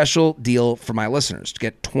a special deal for my listeners to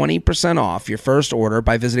get 20% off your first order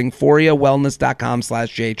by visiting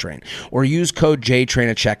ForiaWellness.com/JTrain or use code JTrain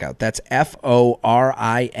at checkout. That's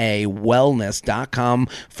FORIA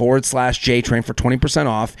Wellness.com/JTrain for 20%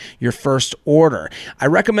 off your first order. I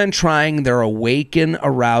recommend trying their Awaken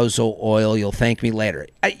Arousal Oil. You'll thank me later.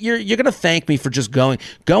 You're going to thank me for just go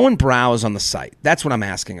and browse on the site. That's what I'm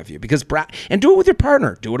asking of you, because and do it with your partner.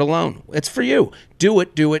 Do it alone. It's for you. Do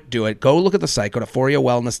it. Go look at the site. Go to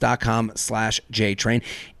ForiaWellness.com/JTrain,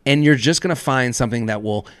 and you're just going to find something that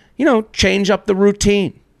will, change up the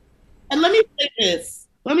routine. And let me say this.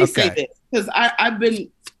 Because I've been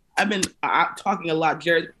talking a lot.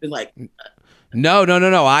 Jared's been like, No.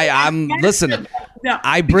 I'm listen.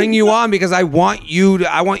 I bring you on because I want you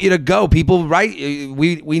to go. People, right?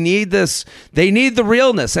 We need this. They need the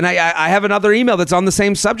realness. And I have another email that's on the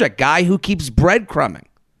same subject. Guy who keeps breadcrumbing.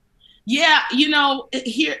 Yeah,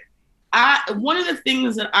 here, one of the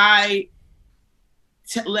things that I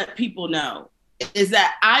let people know is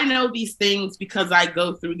that I know these things because I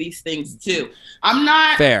go through these things too. I'm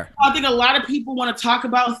not fair. I think a lot of people want to talk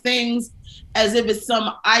about things as if it's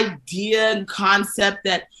some idea and concept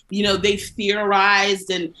that, they've theorized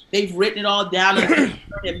and they've written it all down and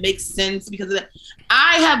it makes sense because of that.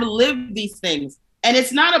 I have lived these things. And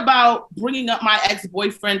it's not about bringing up my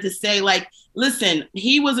ex-boyfriend to say, like, listen,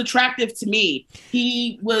 he was attractive to me.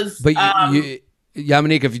 He was. But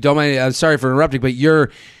Yamanika, if you don't mind, I'm sorry for interrupting, but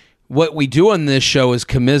what we do on this show is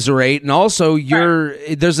commiserate, and also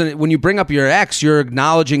when you bring up your ex, you're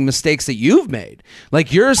acknowledging mistakes that you've made.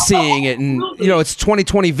 Like, you're seeing it, and it's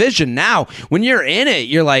 2020 vision now. When you're in it,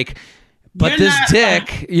 you're like, but this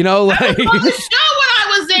dick, like. I was on the show when I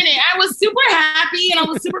was in it. I was super happy and I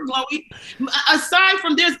was super glowy. Aside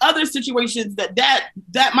from, there's other situations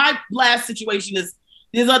that my last situation is,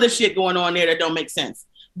 there's other shit going on there that don't make sense.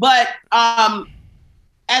 But at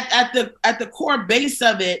the core base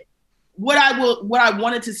of it, what I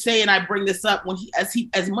wanted to say, and I bring this up when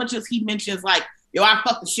as much as he mentions like, yo, I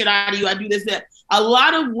fuck the shit out of you, I do this, that. A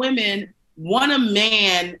lot of women want a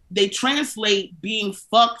man, they translate being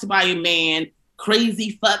fucked by a man,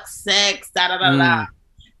 crazy fuck sex, da da da da,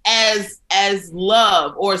 as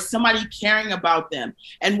love or somebody caring about them.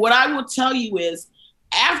 And what I will tell you is,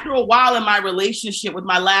 after a while in my relationship with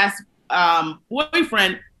my last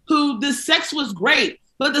boyfriend, who the sex was great,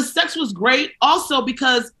 but the sex was great also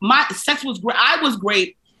because my sex was great. I was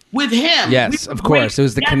great with him. Yes, of course. It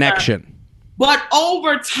was the connection. But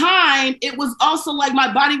over time, it was also like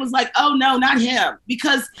my body was like, oh, no, not him.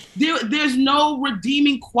 Because there's no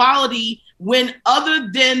redeeming quality when,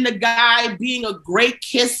 other than the guy being a great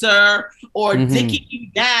kisser or dicking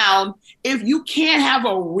you down, if you can't have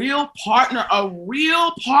a real partner.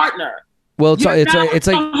 Well,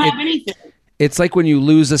 it's like when you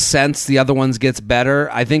lose a sense, the other one gets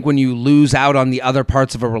better. I think when you lose out on the other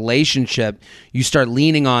parts of a relationship, you start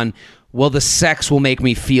leaning on, well, the sex will make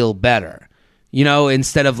me feel better. You know,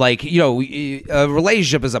 instead of like, you know, a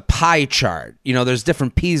relationship is a pie chart. You know, there's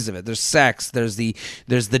different pieces of it. There's sex, there's the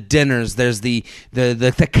dinners, there's the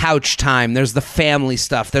couch time, there's the family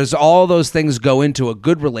stuff. There's all those things go into a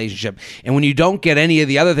good relationship. And when you don't get any of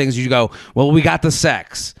the other things, you go, well, we got the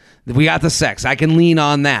sex. I can lean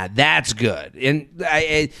on that. That's good. And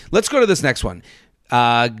let's go to this next one.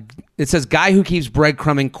 It says, guy who keeps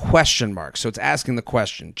breadcrumbing ? So it's asking the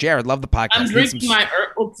question. Jared, love the podcast. I'm drinking my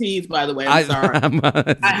herbal teas, by the way. I'm sorry.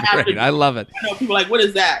 I love it. I know people are like, what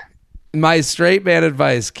is that? My straight man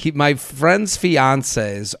advice, my friends'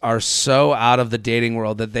 fiancés are so out of the dating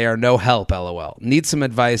world that they are no help, LOL. Need some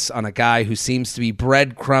advice on a guy who seems to be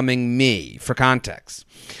breadcrumbing me. For context,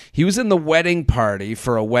 he was in the wedding party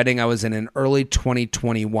for a wedding I was in early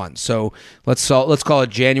 2021. So let's call it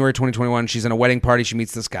January 2021. She's in a wedding party. She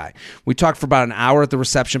meets this guy. We talked for about an hour at the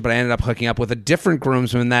reception, but I ended up hooking up with a different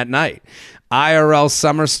groomsman that night. IRL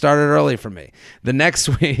summer started early for me. The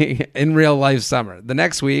next week, in real life summer, the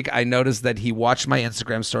next week, I noticed that he watched my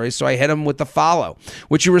Instagram stories, so I hit him with the follow,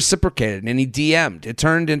 which he reciprocated, and he DM'd. It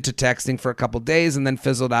turned into texting for a couple days and then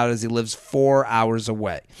fizzled out as he lives 4 hours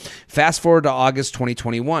away. Fast forward to August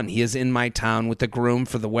 2021. He is in my town with the groom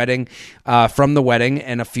for the wedding, from the wedding,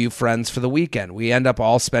 and a few friends for the weekend. We end up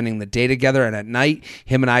all spending the day together, and at night,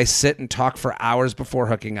 him and I sit and talk for hours before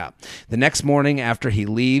hooking up. The next morning, after he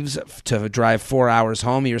leaves to drive 4 hours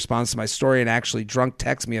home, he responds to my story and actually drunk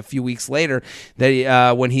texts me a few weeks later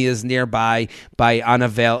that when he is nearby but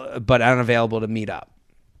unavailable to meet up.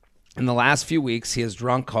 In the last few weeks, he has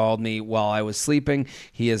drunk called me while I was sleeping.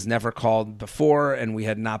 He has never called before, and we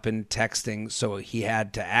had not been texting, so he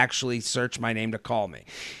had to actually search my name to call me,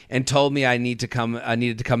 and told me I needed to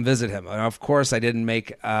come visit him. And of course, I didn't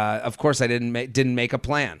make a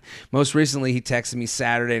plan. Most recently, he texted me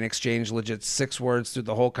Saturday and exchanged legit 6 words through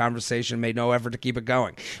the whole conversation. Made no effort to keep it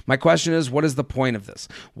going. My question is, what is the point of this?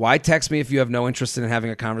 Why text me if you have no interest in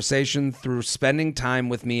having a conversation? Through spending time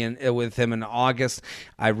with me and with him in August,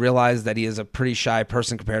 I realized that he is a pretty shy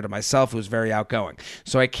person compared to myself, who's very outgoing.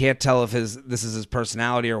 So I can't tell if this is his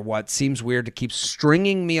personality or what. Seems weird to keep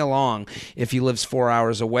stringing me along if he lives 4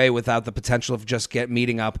 hours away without the potential of just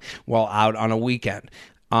meeting up while out on a weekend.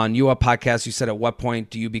 On your podcast, you said, at what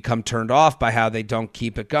point do you become turned off by how they don't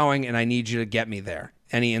keep it going? And I need you to get me there.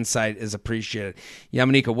 Any insight is appreciated.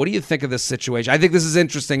 Yamanika, what do you think of this situation? I think this is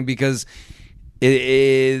interesting because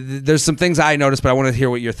there's some things I noticed, but I want to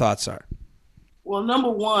hear what your thoughts are. Well, number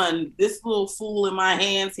one, this little fool in my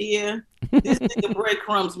hands here, this nigga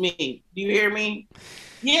breadcrumbs me. Do you hear me?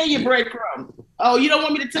 Yeah, you breadcrumbs. Oh, you don't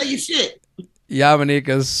want me to tell you shit.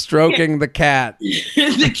 Yamanika's stroking the cat.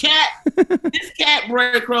 This cat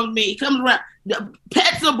breadcrumbs me. He comes around.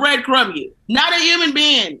 Pets will breadcrumb you, not a human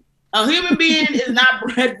being. A human being is not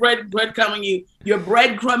breadcrumbing you. You're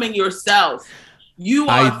breadcrumbing yourself. You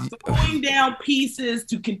are throwing down pieces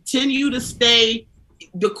to continue to stay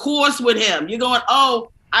the course with him. You're going,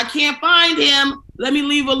 oh, I can't find him. Let me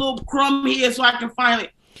leave a little crumb here so I can find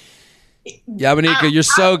it. Yamanika, you're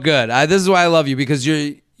so good. This is why I love you, because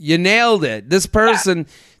you nailed it. This person,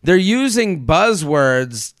 they're using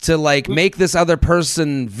buzzwords to like make this other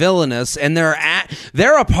person villainous, and they're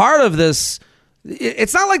a part of this.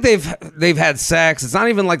 It's not like they've had sex. It's not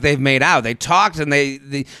even like they've made out. They talked, and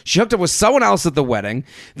she hooked up with someone else at the wedding.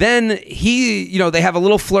 Then they have a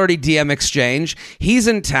little flirty DM exchange. He's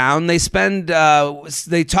in town. They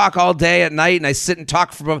they talk all day at night, and I sit and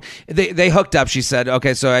talk for. They hooked up. She said,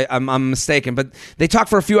 okay, so I'm mistaken, but they talk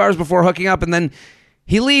for a few hours before hooking up, and then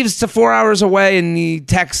he leaves to 4 hours away, and he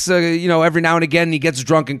texts every now and again, and he gets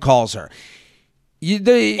drunk and calls her.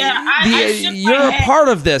 You're a part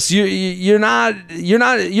of this. You're not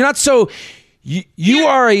so. You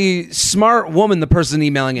are a smart woman, the person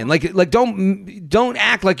emailing in. Like don't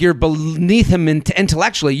act like you're beneath him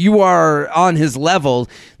intellectually. You are on his level.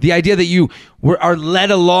 The idea that you are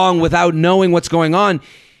led along without knowing what's going on.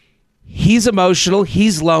 He's emotional.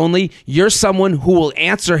 He's lonely. You're someone who will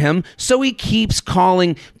answer him. So he keeps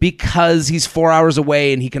calling because he's 4 hours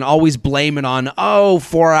away, and he can always blame it on,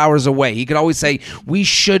 4 hours away. He could always say, we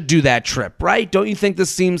should do that trip, right? Don't you think this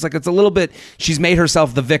seems like it's a little bit, she's made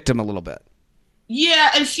herself the victim a little bit?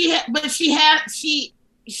 Yeah, and she has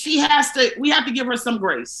to, we have to give her some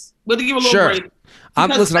grace. We have to give her a little grace.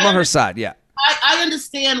 I'm on her side, yeah. I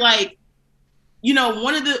understand, like, you know,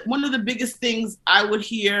 one of the biggest things I would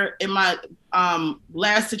hear in my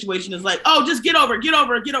last situation is like, oh, just get over.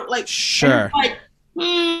 Like, sure. Like,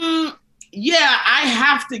 yeah, I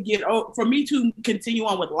have to get over. For me to continue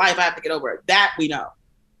on with life, I have to get over it. That we know.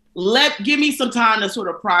 Give me some time to sort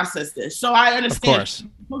of process this. So I understand. Of course. She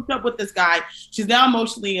hooked up with this guy. She's now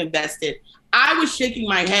emotionally invested. I was shaking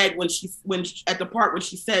my head when at the part when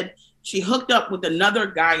she said she hooked up with another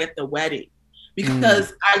guy at the wedding.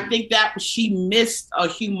 Because I think that she missed a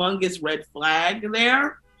humongous red flag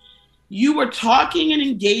there. You were talking and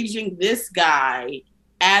engaging this guy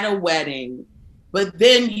at a wedding, but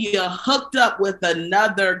then you hooked up with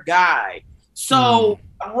another guy. So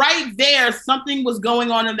right there, something was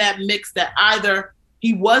going on in that mix that either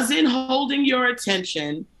he wasn't holding your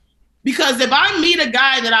attention, because if I meet a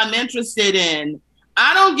guy that I'm interested in,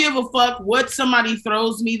 I don't give a fuck what somebody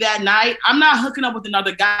throws me that night. I'm not hooking up with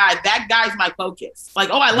another guy. That guy's my focus. Like,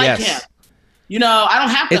 I like him. You know, I don't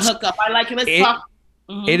have to hook up. I like him. Let's talk.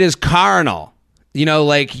 Mm-hmm. It is carnal. You know,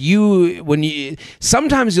 like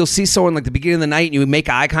sometimes you'll see someone like the beginning of the night and you make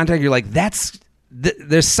eye contact. You're like,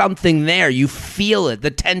 there's something there. You feel it. The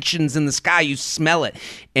tension's in the sky. You smell it.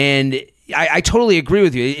 And I totally agree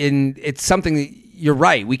with you. And it's something that, you're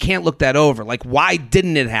right. We can't look that over. Like, why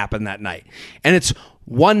didn't it happen that night? And it's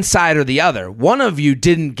one side or the other. One of you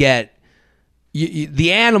didn't get,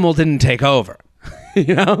 the animal didn't take over.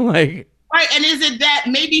 You know, like. Right. And is it that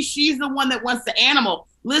maybe she's the one that wants the animal?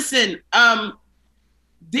 Listen, I've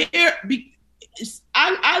been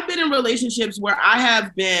in relationships where I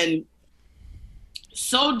have been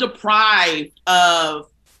so deprived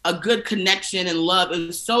of a good connection and love.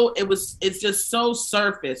 It's just so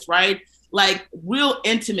surface, right? Like real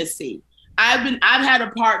intimacy. I've had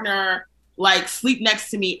a partner like sleep next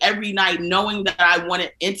to me every night, knowing that I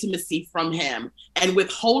wanted intimacy from him and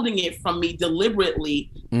withholding it from me deliberately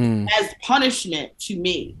as punishment to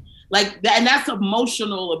me. Like that, and that's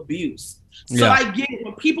emotional abuse. So I get it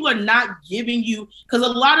when people are not giving you, because a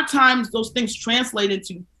lot of times those things translate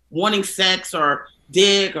into wanting sex or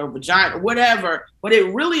dick or vagina or whatever, but it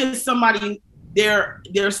really is somebody, their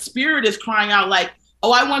spirit is crying out like,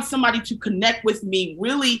 I want somebody to connect with me.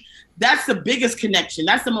 Really, that's the biggest connection.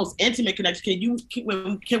 That's the most intimate connection.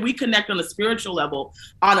 Can we connect on a spiritual level,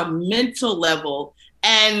 on a mental level?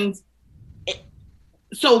 And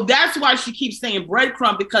so that's why she keeps saying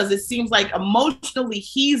breadcrumb, because it seems like emotionally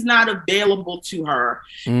he's not available to her.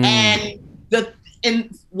 And a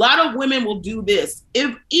lot of women will do this.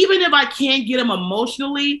 Even if I can't get him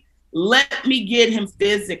emotionally, let me get him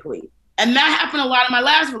physically. And that happened a lot in my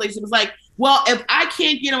last relationship. It was like, well, if I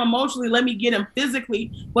can't get him emotionally, let me get him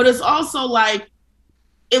physically. But it's also like,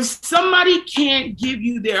 if somebody can't give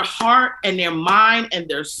you their heart and their mind and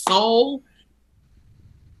their soul,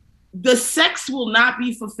 the sex will not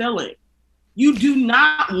be fulfilling. You do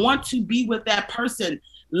not want to be with that person.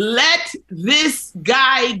 Let this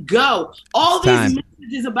guy go. All these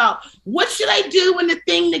messages about what should I do when the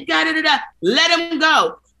thing that got it, let him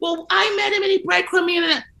go. Well, I met him and he breadcrumbed me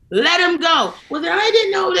and let him go. Well, then I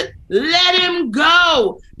didn't know that. Let him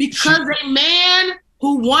go. Because a man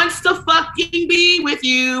who wants to fucking be with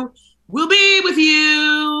you will be with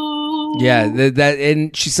you. Yeah, that,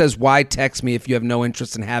 and she says, why text me if you have no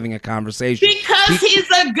interest in having a conversation? Because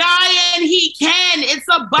he's a guy and he can. It's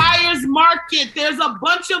a buyer's market. There's a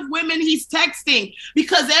bunch of women he's texting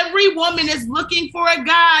because every woman is looking for a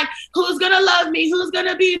guy who's going to love me, who's going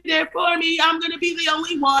to be there for me. I'm going to be the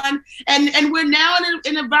only one. And we're now in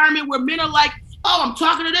an environment where men are like, oh, I'm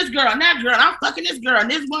talking to this girl and that girl, and I'm fucking this girl,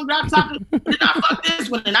 and this one girl I'm talking to, and then I fuck this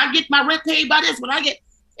one, and I get my rent paid by this one.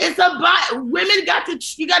 It's women you got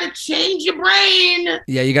to change your brain.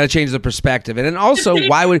 Yeah, you got to change the perspective. And then also,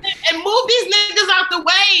 why would... And move these niggas out the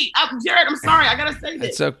way. Jared, I'm sorry, I got to say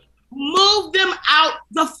this. Move them out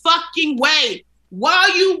the fucking way.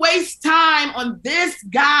 While you waste time on this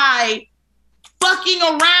guy fucking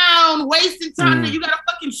around, wasting time, you got to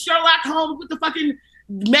fucking Sherlock Holmes with the fucking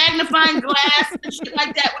magnifying glass and shit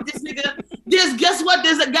like that with this nigga. Guess what?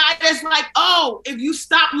 There's a guy that's like, oh, if you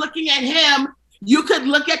stop looking at him, you could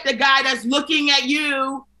look at the guy that's looking at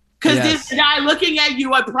you. Because this guy looking at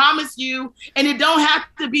you, I promise you, and it don't have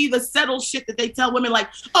to be the settled shit that they tell women like,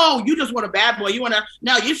 oh, you just want a bad boy.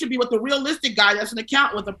 No, you should be with the realistic guy that's an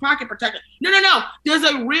accountant with a pocket protector. No. There's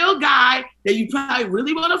a real guy that you probably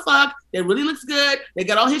really want to fuck, that really looks good, that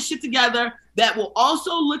got all his shit together, that will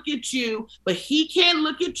also look at you, but he can't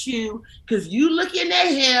look at you because you looking at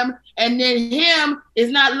him, and then him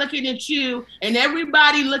is not looking at you, and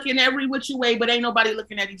everybody looking every which way, but ain't nobody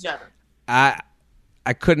looking at each other.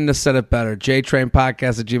 I couldn't have said it better.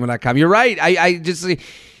 jtrainpodcast@gmail.com. You're right. I just,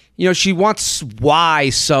 she wants why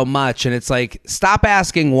so much. And it's like, stop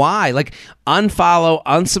asking why. Like, unfollow,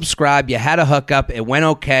 unsubscribe. You had a hookup. It went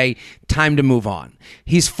okay. Time to move on.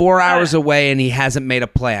 He's 4 hours away and he hasn't made a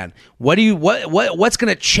plan. What's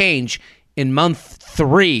going to change in month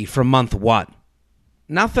 3 from month 1?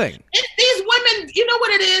 Nothing. These women, you know what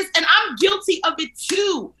it is? And I'm guilty of it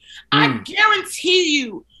too. I guarantee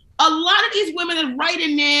you, a lot of these women are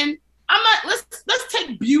writing in. Let's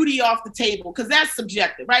take beauty off the table because that's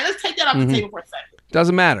subjective, right? Let's take that off the table for a second.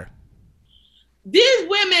 Doesn't matter. These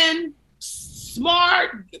women,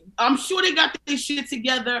 smart, I'm sure they got their shit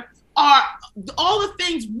together, are all the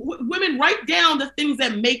things, women write down the things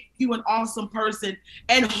that make you an awesome person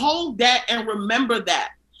and hold that and remember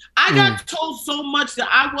that. I got told so much that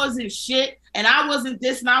I wasn't shit and I wasn't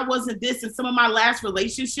this and I wasn't this in some of my last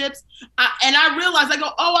relationships. And I realized, I go,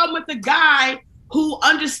 oh, I'm with a guy who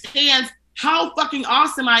understands how fucking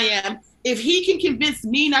awesome I am. If he can convince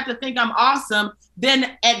me not to think I'm awesome,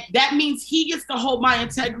 then that means he gets to hold my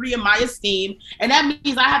integrity and my esteem. And that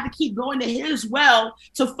means I have to keep going to his well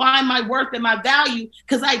to find my worth and my value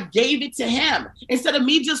because I gave it to him instead of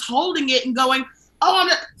me just holding it and going,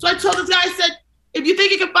 oh, so I told this guy, I said, if you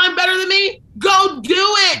think you can find better than me, go do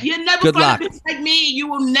it. You'll never find a bitch like me. You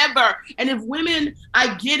will never. And if women,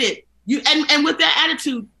 I get it. And with that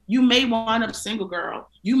attitude, you may wind up single, girl.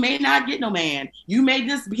 You may not get no man. You may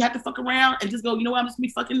just have to fuck around and just go, you know what, I'm just gonna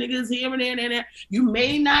be fucking niggas here and there and there. You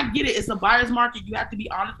may not get it. It's a buyer's market. You have to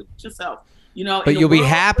be honest with yourself. But you'll be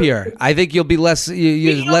happier. I think you'll be less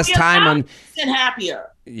less time on happier.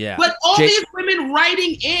 Yeah. But all these women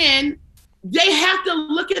writing in, they have to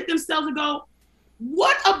look at themselves and go,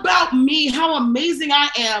 what about me, how amazing I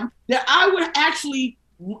am, that I would actually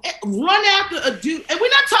run after a dude? And we're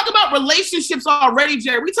not talking about relationships already,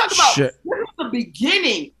 Jerry. We talk about the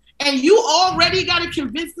beginning. And you already got to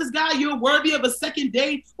convince this guy you're worthy of a second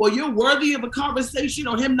date, or you're worthy of a conversation,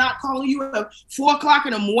 or him not calling you at 4 o'clock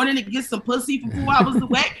in the morning to get some pussy from 4 hours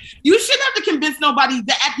away. You shouldn't have to convince nobody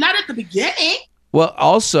that, not at the beginning. Well,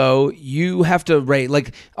 also, you have to rate,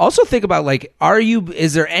 also think about,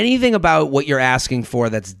 is there anything about what you're asking for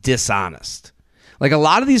that's dishonest? Like, a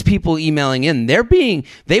lot of these people emailing in,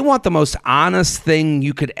 they want the most honest thing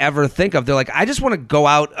you could ever think of. They're like, I just want to go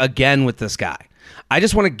out again with this guy. I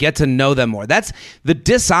just want to get to know them more. That's the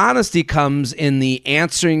dishonesty comes in the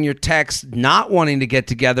answering your text, not wanting to get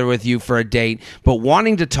together with you for a date, but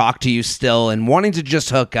wanting to talk to you still and wanting to just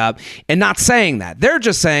hook up and not saying that. They're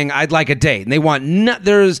just saying, I'd like a date. And they want,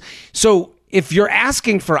 so if you're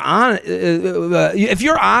asking for if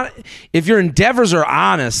your endeavors are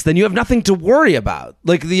honest, then you have nothing to worry about.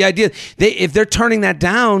 Like, the idea, if they're turning that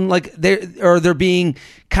down, they're being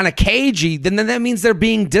kind of cagey, then that means they're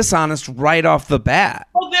being dishonest right off the bat.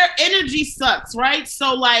 Well, their energy sucks, right?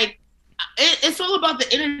 So it's all about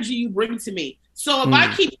the energy you bring to me. So if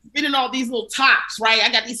I keep spinning all these little tops, right? I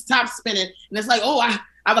got these tops spinning, and it's like, oh,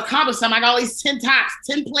 I've accomplished something. I got all these 10 tops,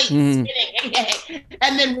 10 plates spinning.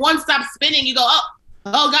 And then one stops spinning, you go,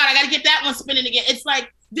 oh God, I got to get that one spinning again. It's like,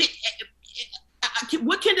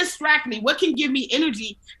 what can distract me? What can give me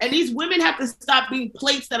energy? And these women have to stop being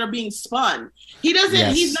plates that are being spun.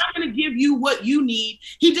 He's not going to give you what you need.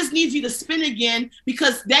 He just needs you to spin again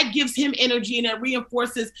because that gives him energy and it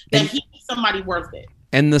reinforces that he's somebody worth it.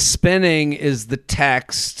 And the spinning is the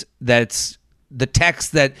text that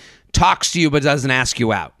talks to you but doesn't ask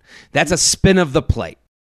you out. That's a spin of the plate.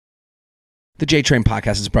 The J-Train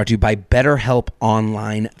podcast is brought to you by BetterHelp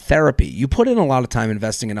Online Therapy. You put in a lot of time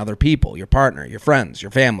investing in other people, your partner, your friends,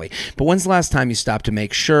 your family. But when's the last time you stopped to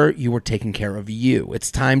make sure you were taking care of you?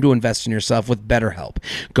 It's time to invest in yourself with BetterHelp.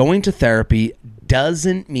 Going to therapy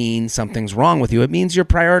doesn't mean something's wrong with you. It means you're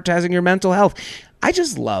prioritizing your mental health.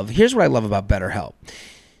 Here's what I love about BetterHelp.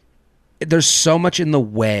 There's so much in the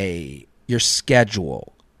way, your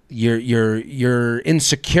schedule, your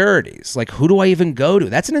insecurities. Like, who do I even go to?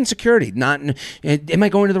 That's an insecurity. Not, am I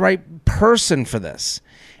going to the right person for this?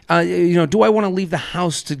 Do I want to leave the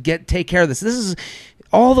house to take care of this? This is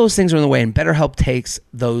all those things are in the way, and BetterHelp takes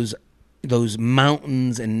those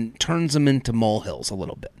mountains and turns them into molehills a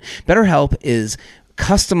little bit. BetterHelp is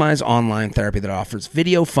customized online therapy that offers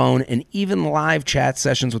video, phone, and even live chat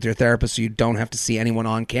sessions with your therapist, so you don't have to see anyone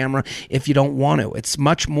on camera if you don't want to. It's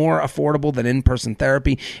much more affordable than in-person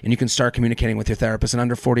therapy, and you can start communicating with your therapist in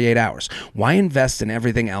under 48 hours. Why invest in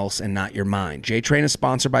everything else and not your mind? JTrain is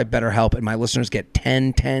sponsored by BetterHelp, and my listeners get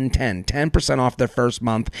 10% off their first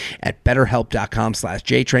month at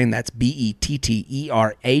betterhelp.com/JTrain. That's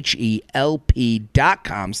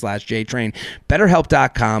BetterHelp.com/JTrain.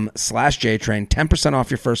 BetterHelp.com/JTrain. 10% off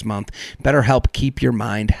your first month. BetterHelp, keep your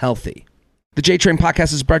mind healthy. The J-Train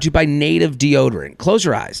podcast is brought to you by Native Deodorant. Close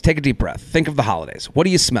your eyes. Take a deep breath. Think of the holidays. What do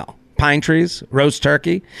you smell? Pine trees? Roast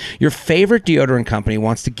turkey? Your favorite deodorant company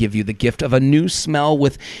wants to give you the gift of a new smell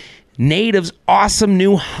with Native's awesome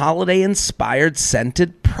new holiday-inspired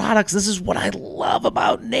scented products. This is what I love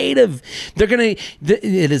about Native.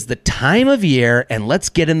 It is the time of year, and let's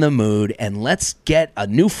get in the mood, and let's get a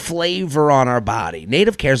new flavor on our body.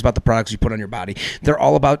 Native cares about the products you put on your body. They're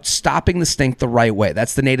all about stopping the stink the right way.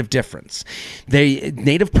 That's the Native difference.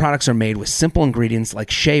 Native products are made with simple ingredients like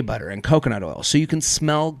shea butter and coconut oil, so you can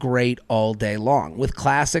smell great all day long. With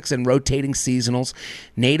classics and rotating seasonals,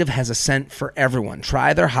 Native has a scent for everyone.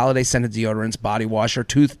 Try their holiday scented deodorants, body wash, or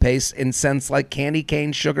toothpaste in scents like candy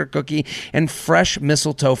cane, sugar cookie, and fresh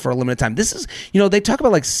mistletoe for a limited time. This is, they talk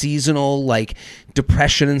about like seasonal, like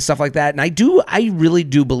depression and stuff like that. And I really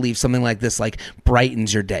do believe something like this like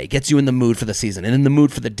brightens your day, gets you in the mood for the season and in the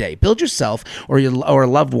mood for the day. Build yourself or a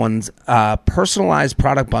loved one's personalized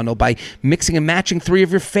product bundle by mixing and matching 3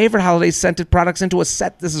 of your favorite holiday scented products into a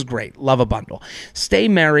set. This is great. Love a bundle. Stay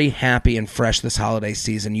merry, happy, and fresh this holiday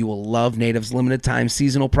season. You will love Native's limited time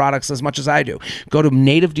seasonal products as much as I do. Go to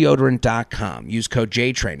nativedeodorant.com. Use code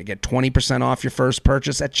JTrain to get 20% off your first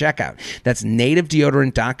purchase at checkout. That's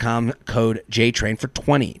nativedeodorant.com, code JTrain for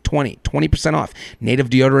 20% off.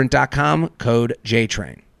 Nativedeodorant.com, code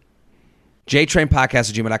JTrain.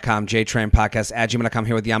 JTrainPodcast@gmail.com, JTrainPodcast@gmail.com,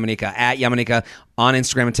 here with Yamanika at Yamanika on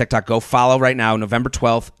Instagram and TikTok. Go follow right now, November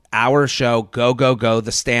 12th, our show, go,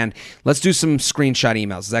 The Stand. Let's do some screenshot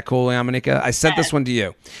emails. Is that cool, Yamanika? I sent this one to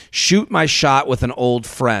you. Shoot my shot with an old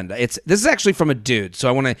friend. This is actually from a dude,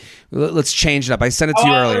 so let's change it up. I sent it to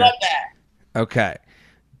you earlier. I love that. Okay.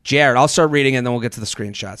 Jared, I'll start reading it and then we'll get to the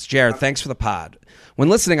screenshots. Jared, thanks for the pod. When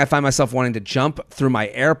listening, I find myself wanting to jump through my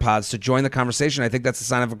AirPods to join the conversation. I think that's a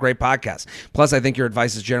sign of a great podcast. Plus, I think your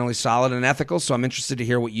advice is generally solid and ethical, so I'm interested to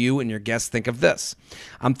hear what you and your guests think of this.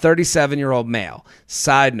 I'm 37-year-old male.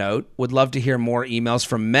 Side note, would love to hear more emails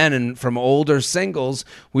from men and from older singles.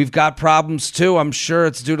 We've got problems too. I'm sure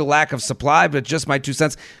it's due to lack of supply, but just my 2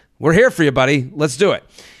 cents. We're here for you, buddy. Let's do it.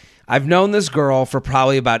 I've known this girl for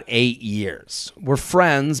probably about 8 years. We're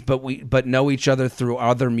friends, but know each other through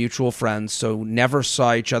other mutual friends, so never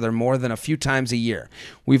saw each other more than a few times a year.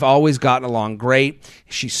 We've always gotten along great.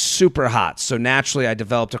 She's super hot, so naturally I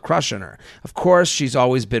developed a crush on her. Of course, she's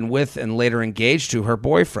always been with and later engaged to her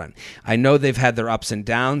boyfriend. I know they've had their ups and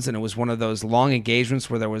downs, and it was one of those long engagements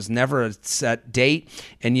where there was never a set date,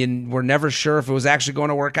 and you were never sure if it was actually going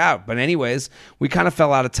to work out. But anyways, we kind of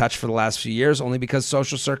fell out of touch for the last few years, only because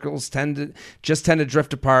social circles tend to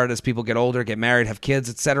drift apart as people get older, get married, have kids,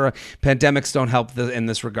 etc. Pandemics don't help in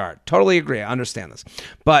this regard. Totally agree. I understand this.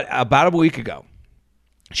 But about a week ago,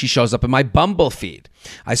 she shows up in my Bumble feed.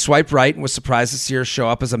 I swiped right and was surprised to see her show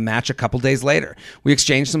up as a match a couple days later. We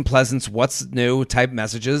exchanged some pleasant what's new type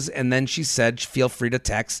messages, and then she said feel free to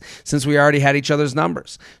text since we already had each other's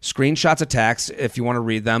numbers. Screenshots of texts if you want to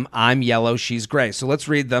read them. I'm yellow, she's gray. So let's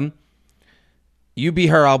read them. You be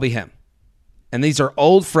her, I'll be him. And these are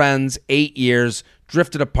old friends, 8 years,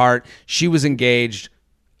 drifted apart. She was engaged.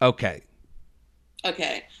 Okay.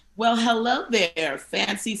 Well, hello there.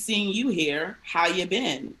 Fancy seeing you here. How you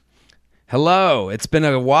been? Hello. It's been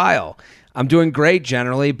a while. I'm doing great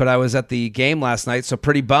generally, but I was at the game last night, so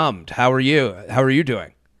pretty bummed. How are you? How are you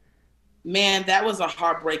doing? Man, that was a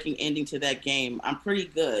heartbreaking ending to that game. I'm pretty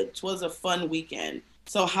good. It was a fun weekend.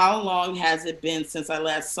 So how long has it been since I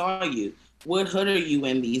last saw you? What hood are you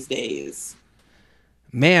in these days?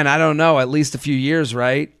 Man, I don't know. At least a few years,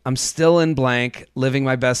 right? I'm still in blank, living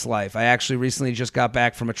my best life. I actually recently just got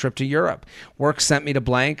back from a trip to Europe. Work sent me to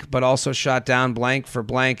blank, but also shot down blank for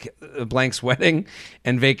blank's wedding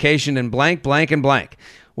and vacation in blank, and blank.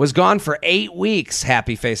 Was gone for 8 weeks,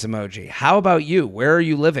 happy face emoji. How about you? Where are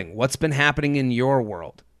you living? What's been happening in your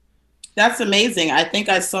world? That's amazing. I think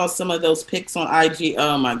I saw some of those pics on IG.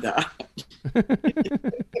 Oh, my God.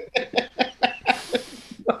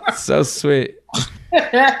 So sweet.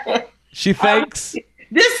 She thanks.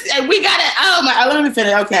 This, and we got it. Oh my, let me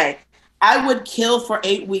finish. Okay. I would kill for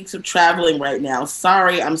 8 weeks of traveling right now.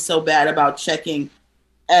 Sorry, I'm so bad about checking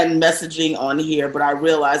and messaging on here, but I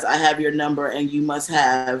realize I have your number and you must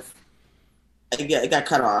have. It got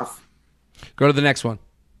cut off. Go to the next one.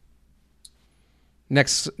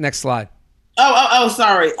 Next slide. Oh,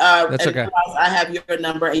 sorry. That's okay. I have your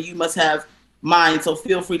number and you must have mine, so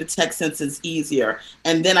feel free to text since it's easier.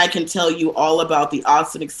 And then I can tell you all about the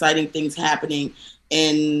awesome, exciting things happening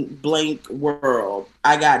in blank world.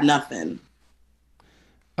 I got nothing.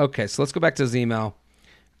 Okay, so let's go back to his email.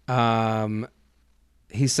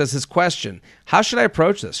 He says his question, how should I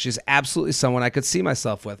approach this? She's absolutely someone I could see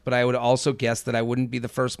myself with, but I would also guess that I wouldn't be the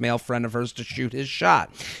first male friend of hers to shoot his shot,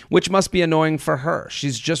 which must be annoying for her.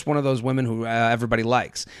 She's just one of those women who everybody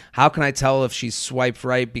likes. How can I tell if she's swiped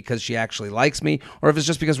right because she actually likes me, or if it's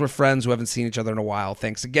just because we're friends who haven't seen each other in a while?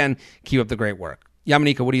 Thanks again. Keep up the great work.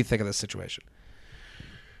 Yamanika, what do you think of this situation?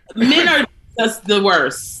 Men are just the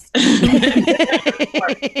worst. And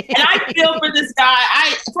I feel for this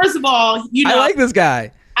guy. First of all, I like this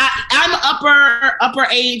guy. I'm upper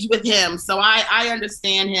age with him, so I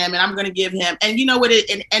understand him, and I'm going to give him. And you know what?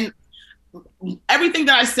 And everything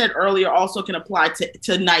that I said earlier also can apply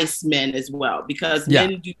to nice men as well, because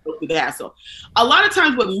men do go through the hassle. A lot of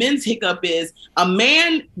times what men's hiccup is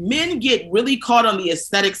men get really caught on the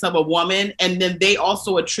aesthetics of a woman, and then they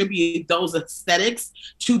also attribute those aesthetics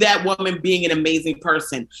to that woman being an amazing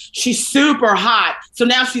person. She's super hot, so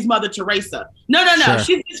now she's Mother Teresa. No. Sure.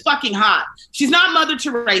 She's just fucking hot. She's not Mother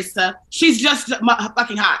Teresa. She's just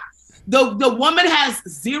fucking hot. The woman has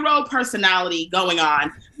zero personality going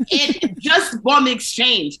on, and just on the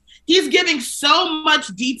exchange, he's giving so much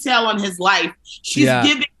detail on his life. She's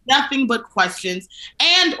giving nothing but questions,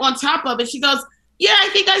 and on top of it, she goes, "Yeah, I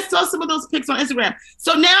think I saw some of those pics on Instagram."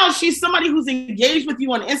 So now she's somebody who's engaged with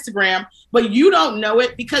you on Instagram, but you don't know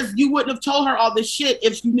it because you wouldn't have told her all this shit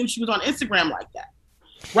if you knew she was on Instagram like that,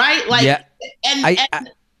 right? Like,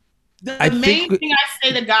 the main thing I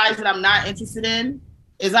say to guys that I'm not interested in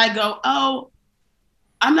is I go, "Oh,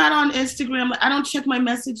 I'm not on Instagram. I don't check my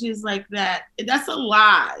messages like that." That's a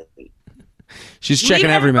lie. She's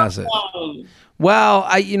checking every message. Well,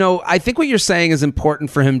 I think what you're saying is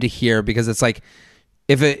important for him to hear, because it's like,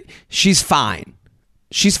 she's fine.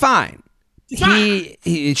 She's fine.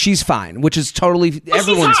 She's fine, which is totally,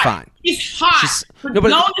 everyone's fine. She's hot.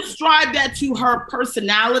 Don't describe that to her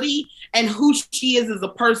personality and who she is as a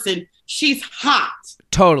person. She's hot.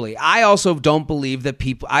 Totally. I also believe that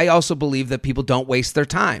people don't waste their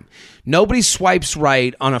time. Nobody swipes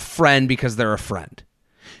right on a friend because they're a friend.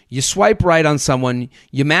 You swipe right on someone,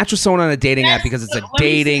 you match with someone on a dating app because it's a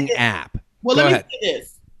dating app. Well, let me say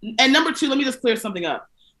this. And number two, let me just clear something up.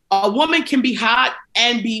 A woman can be hot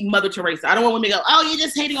and be Mother Teresa. I don't want women to go, "Oh, you're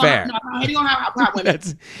just hating on her." No, I'm hating on hot women.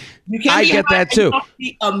 You can I get that too.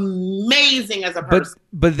 Be amazing as a person.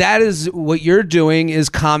 But that is what you're doing, is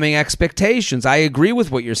calming expectations. I agree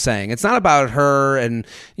with what you're saying. It's not about her, and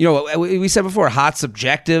we said before, hot's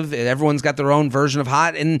subjective. Everyone's got their own version of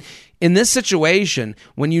hot. And in this situation,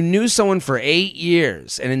 when you knew someone for 8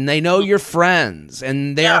 years and they know you're friends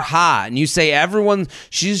and they're hot, and you say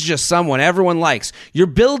she's just someone everyone likes, you're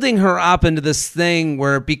building her up into this thing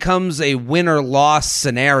where it becomes a win or loss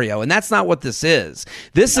scenario. And that's not what this is.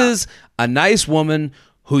 This is a nice woman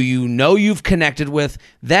who you've connected with,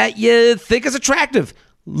 that you think is attractive.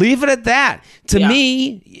 Leave it at that. To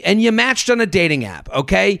me, and you matched on a dating app,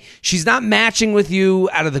 okay? She's not matching with you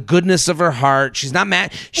out of the goodness of her heart. She's not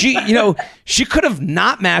she could have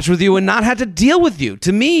not matched with you and not had to deal with you.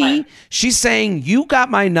 To me, she's saying, you got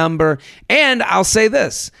my number. And I'll say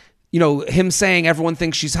this, him saying everyone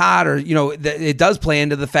thinks she's hot, or, it does play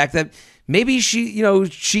into the fact that maybe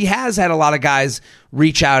she has had a lot of guys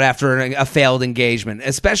reach out after a failed engagement,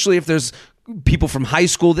 especially if there's people from high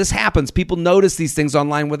school. This happens. People notice these things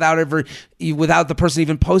online without the person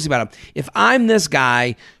even posting about them. If I'm this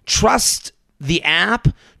guy, trust the app,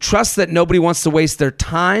 trust that nobody wants to waste their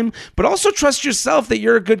time, but also trust yourself that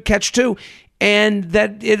you're a good catch too. And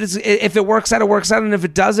that if it works out, it works out. And if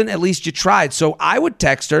it doesn't, at least you tried. So I would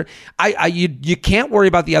text her. You can't worry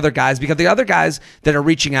about the other guys, because the other guys that are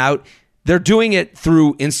reaching out, they're doing it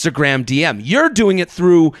through Instagram DM. You're doing it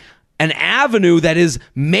through an avenue that is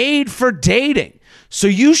made for dating. So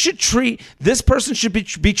you should this person should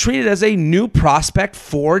be treated as a new prospect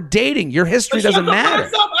for dating. Your history doesn't matter.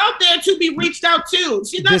 Herself out there to be reached out to.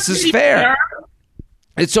 This is fair.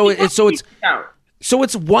 So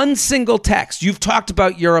it's one single text. You've talked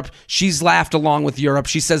about Europe. She's laughed along with Europe.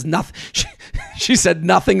 She says nothing. She said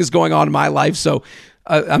nothing is going on in my life. So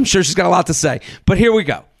I'm sure she's got a lot to say. But here we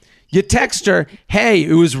go. You text her, hey,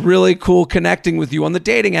 it was really cool connecting with you on the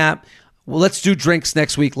dating app. Well, let's do drinks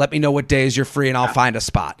next week. Let me know what days you're free and I'll find a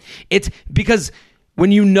spot. It's because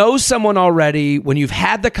when you know someone already, when you've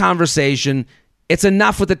had the conversation, it's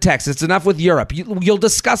enough with the text. It's enough with Europe. You'll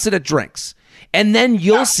discuss it at drinks. And then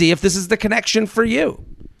you'll see if this is the connection for you.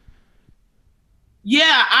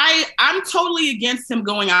 Yeah, I'm totally against him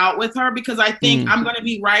going out with her because I think I'm going to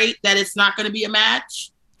be right that it's not going to be a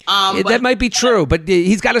match. That might be true, but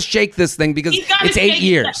he's got to shake this thing because it's 8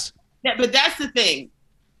 years. But that's the thing.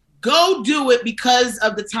 Go do it because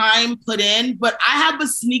of the time put in. But I have a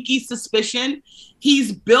sneaky suspicion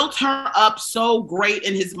he's built her up so great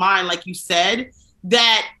in his mind, like you said,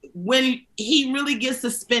 that when he really gets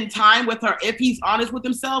to spend time with her, if he's honest with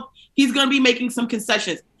himself, he's going to be making some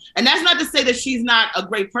concessions. And that's not to say that she's not a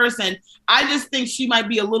great person. I just think she might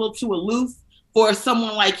be a little too aloof for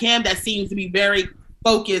someone like him that seems to be very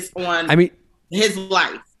focused on his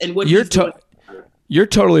life and what he's doing. You're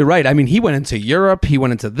totally right. I mean, he went into Europe, he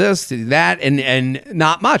went into this, that, and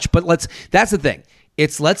not much. But that's the thing.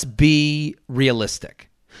 Let's be realistic.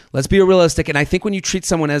 Let's be realistic. And I think when you treat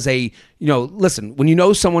someone as listen, when you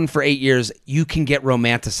know someone for 8 years, you can get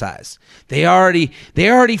romanticized. They already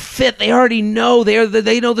fit. They already know.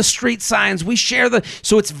 They know the street signs. We share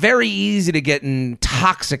so it's very easy to get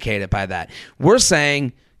intoxicated by that. We're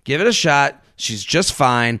saying, give it a shot. She's just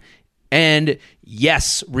fine. And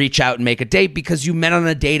yes, reach out and make a date because you met on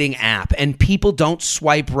a dating app. And people don't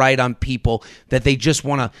swipe right on people that they just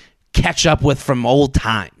want to catch up with from old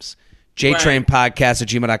times. JTrainPodcast at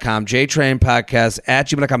gmail.com. JTrainPodcast at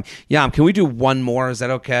gmail.com. Yam, can we do one more? Is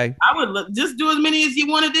that okay? I would just do as many as you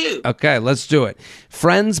want to do. Okay, let's do it.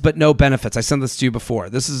 Friends but no benefits. I sent this to you before.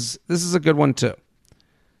 This is a good one too.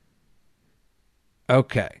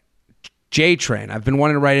 Okay. J-Train. I've been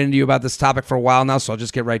wanting to write into you about this topic for a while now, so I'll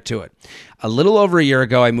just get right to it. A little over a year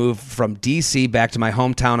ago, I moved from D.C. back to my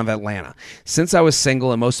hometown of Atlanta. Since I was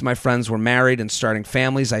single and most of my friends were married and starting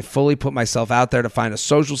families, I fully put myself out there to find a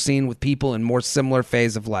social scene with people in more similar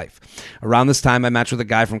phase of life. Around this time, I matched with a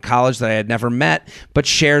guy from college that I had never met, but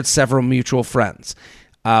shared several mutual friends.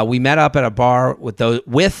 We met up at a bar with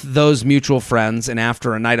those mutual friends, and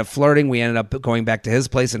after a night of flirting, we ended up going back to his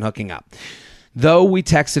place and hooking up. Though we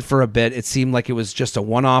texted for a bit, it seemed like it was just a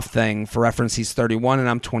one-off thing. For reference, he's 31 and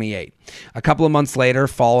I'm 28. A couple of months later,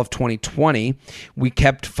 fall of 2020, we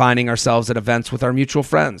kept finding ourselves at events with our mutual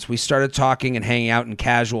friends. We started talking and hanging out in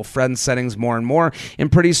casual friend settings more and more,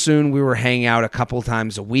 and pretty soon we were hanging out a couple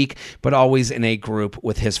times a week, but always in a group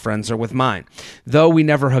with his friends or with mine. Though we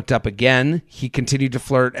never hooked up again, he continued to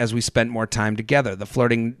flirt as we spent more time together. The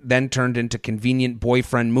flirting then turned into convenient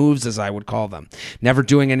boyfriend moves, as I would call them. Never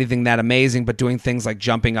doing anything that amazing, but doing things like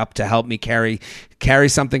jumping up to help me carry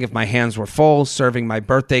something if my hands were full, serving my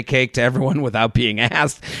birthday cake to everyone without being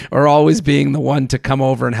asked, or always being the one to come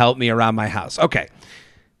over and help me around my house. Okay,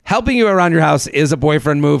 helping you around your house is a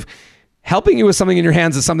boyfriend move. Helping you with something in your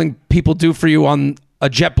hands is something people do for you on a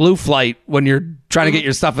JetBlue flight when you're trying to get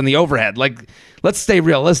your stuff in the overhead. Like, let's stay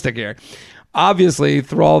realistic here. Obviously,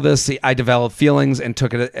 through all this, I developed feelings and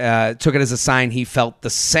took it as a sign he felt the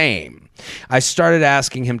same. I started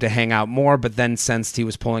asking him to hang out more, but then sensed he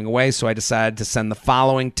was pulling away, so I decided to send the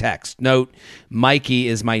following text. Note, Mikey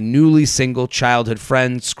is my newly single childhood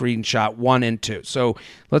friend, screenshot 1 and 2. So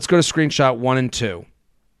let's go to screenshot 1 and 2.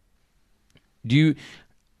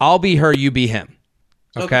 I'll be her, you be him.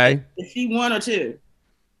 Okay? Is she 1 or 2?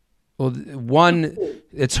 Well, 1,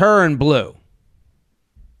 it's her in blue.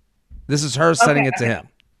 This is her sending it to him.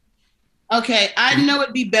 Okay, I know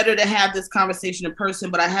it'd be better to have this conversation in person,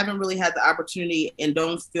 but I haven't really had the opportunity and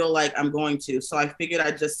don't feel like I'm going to. So I figured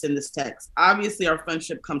I'd just send this text. Obviously, our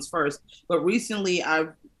friendship comes first, but recently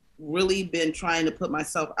I've really been trying to put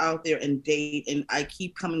myself out there and date, and I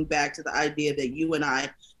keep coming back to the idea that you and I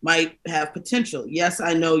might have potential. Yes,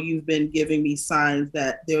 I know you've been giving me signs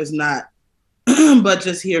that there's not, but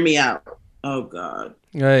just hear me out. Oh, God.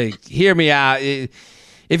 Hey, hear me out.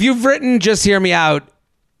 If you've written just hear me out,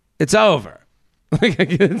 it's over.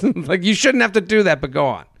 Like, you shouldn't have to do that, but go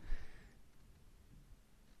on.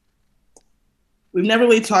 We've never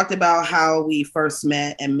really talked about how we first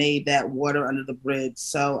met and made that water under the bridge.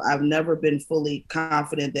 So I've never been fully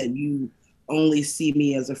confident that you only see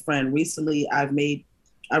me as a friend. Recently, I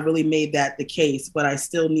really made that the case, but I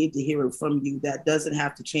still need to hear it from you. That doesn't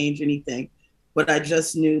have to change anything. But I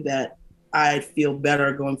just knew that I'd feel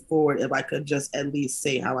better going forward if I could just at least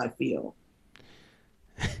say how I feel.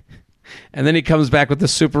 And then he comes back with the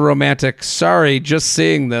super romantic, sorry, just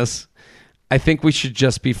seeing this. I think we should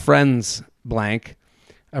just be friends, blank.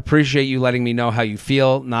 Appreciate you letting me know how you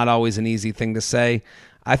feel. Not always an easy thing to say.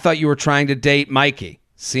 I thought you were trying to date Mikey.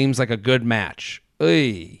 Seems like a good match.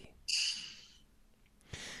 Oy.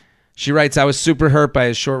 She writes, I was super hurt by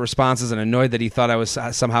his short responses and annoyed that he thought I was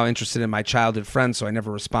somehow interested in my childhood friend, so I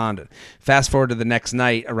never responded. Fast forward to the next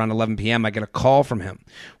night, around 11 p.m., I get a call from him.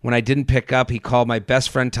 When I didn't pick up, he called my best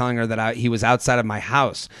friend telling her that he was outside of my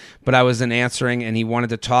house, but I wasn't answering and he wanted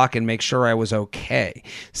to talk and make sure I was okay.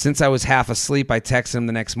 Since I was half asleep, I texted him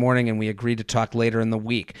the next morning and we agreed to talk later in the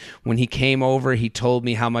week. When he came over, he told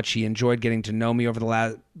me how much he enjoyed getting to know me over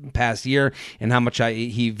the past year and how much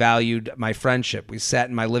he valued my friendship. We sat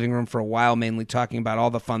in my living room for a while, mainly talking about all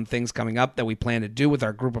the fun things coming up that we plan to do with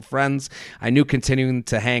our group of friends. I knew continuing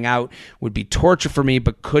to hang out would be torture for me,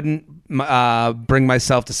 but couldn't bring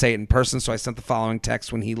myself to say it in person, so I sent the following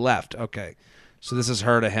text when he left. Okay, so this is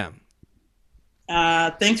her to him.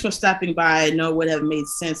 Thanks for stopping by. I know it would have made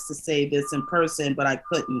sense to say this in person, but I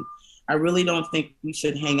couldn't. I really don't think we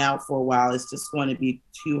should hang out for a while. It's just going to be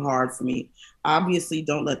too hard for me. Obviously,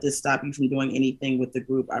 don't let this stop you from doing anything with the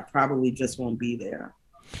group. I probably just won't be there.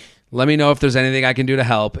 Let me know if there's anything I can do to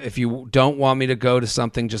help. If you don't want me to go to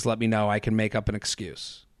something, just let me know. I can make up an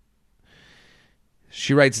excuse.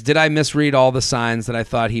 She writes, did I misread all the signs that I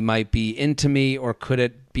thought he might be into me, or could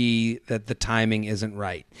it be that the timing isn't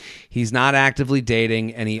right? He's not actively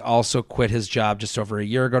dating, and he also quit his job just over a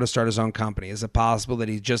year ago to start his own company. Is it possible that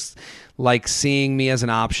he just likes seeing me as an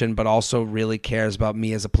option, but also really cares about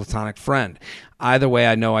me as a platonic friend? Either way,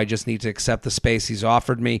 I know I just need to accept the space he's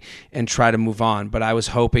offered me and try to move on, but I was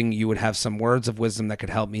hoping you would have some words of wisdom that could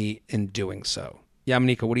help me in doing so.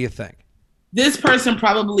 Yamanika, what do you think? This person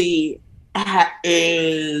probably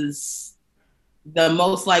is the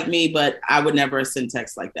most like me, but I would never send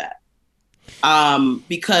text like that.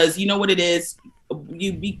 Because you know what it is?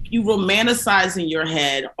 You romanticize in your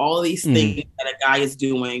head all these things that a guy is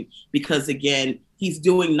doing because, again, he's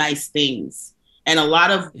doing nice things. And a lot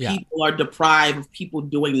of people are deprived of people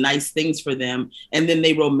doing nice things for them. And then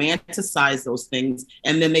they romanticize those things.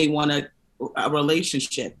 And then they want a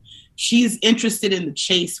relationship. She's interested in the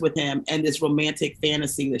chase with him and this romantic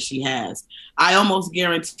fantasy that she has. I almost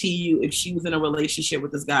guarantee you, if she was in a relationship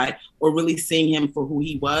with this guy or really seeing him for who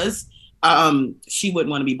he was, she wouldn't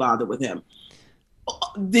want to be bothered with him.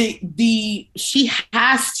 She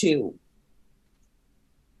has to.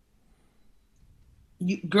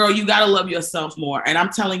 Girl, you got to love yourself more. And I'm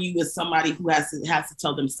telling you, as somebody who has to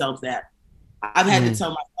tell themselves that. I've had to tell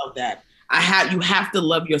myself that. You have to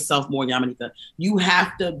love yourself more, Yamanika. You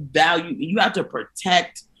have to you have to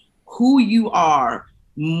protect who you are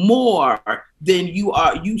more than you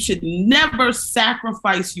are. You should never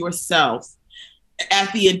sacrifice yourself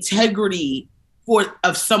at the integrity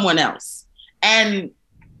of someone else. And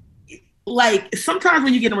like sometimes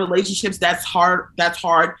when you get in relationships, that's hard.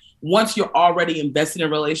 Once you're already invested in a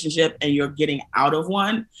relationship and you're getting out of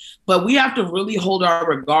one. But we have to really hold our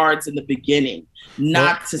regards in the beginning,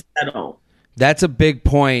 not to settle. That's a big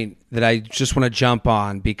point that I just want to jump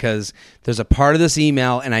on, because there's a part of this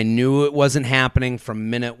email and I knew it wasn't happening from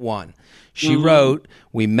minute one. She wrote,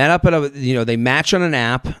 we met up at they match on an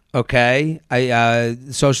app. Okay. I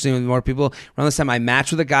socially with more people. Around this time, I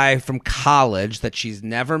matched with a guy from college that she's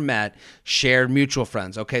never met, shared mutual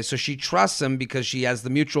friends. Okay. So she trusts him because she has the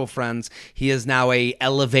mutual friends. He is now a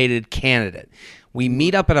elevated candidate. We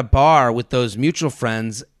meet up at a bar with those mutual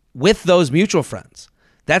friends.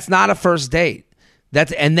 That's not a first date.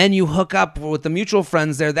 And then you hook up with the mutual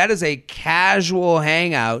friends there. That is a casual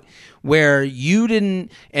hangout where you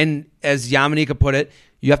didn't, and as Yamanika put it,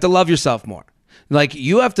 you have to love yourself more. Like,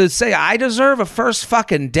 you have to say, I deserve a first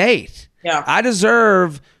fucking date. Yeah. I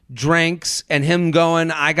deserve drinks and him going,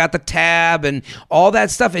 I got the tab and all that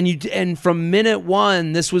stuff. And from minute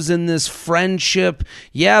one, this was in this friendship.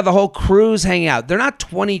 Yeah, the whole crew's hanging out. They're not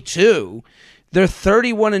 22. They're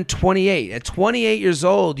 31 and 28. At 28 years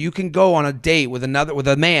old, you can go on a date with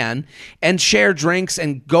a man and share drinks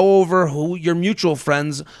and go over who your mutual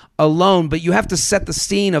friends alone. But you have to set the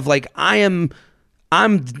scene of like, I'm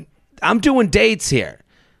doing dates here.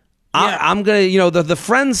 Yeah. I'm gonna, the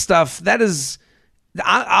friend stuff. That is,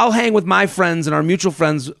 I'll hang with my friends and our mutual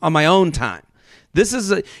friends on my own time. This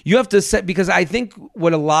is you have to set, because I think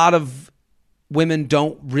what a lot of women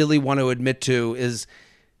don't really want to admit to is,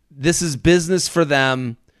 this is business for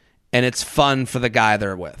them, and it's fun for the guy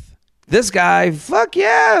they're with. This guy, fuck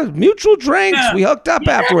yeah, mutual drinks. Yeah. We hooked up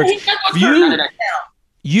afterwards.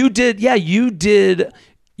 You did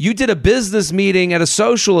a business meeting at a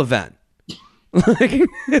social event.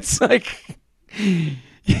 It's like, you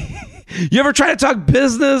ever try to talk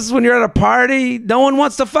business when you're at a party? No one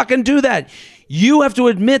wants to fucking do that. You have to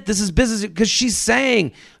admit this is business, because she's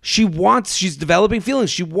saying she's developing feelings.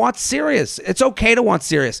 She wants serious. It's okay to want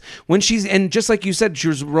serious. And just like you said, she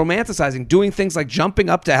was romanticizing, doing things like jumping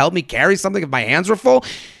up to help me carry something if my hands were full.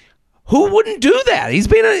 Who wouldn't do that? He's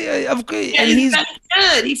being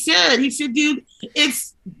He should do.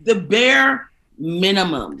 It's the bare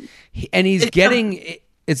minimum. And it's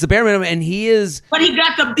the bare minimum, and he is. But he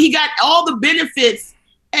got all the benefits.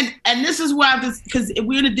 And this is why because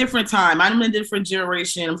we're in a different time. I'm in a different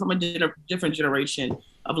generation. I'm from a different generation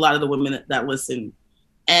of a lot of the women that listen.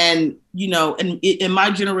 And, and my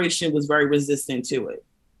generation was very resistant to it.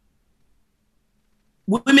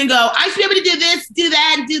 Women go, I should be able to do this, do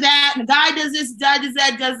that, and do that. And the guy does this, does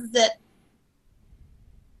that.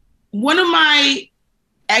 One of my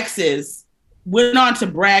exes went on to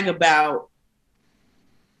brag about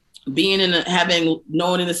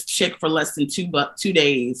knowing this chick for less than 2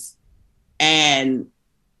 days and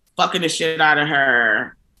fucking the shit out of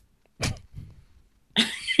her.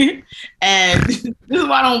 And this is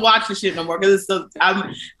why I don't watch the shit no more, because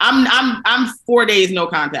I'm 4 days no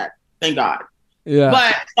contact, thank God. Yeah.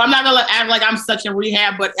 But I'm not gonna act like I'm such a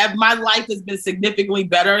rehab, but my life has been significantly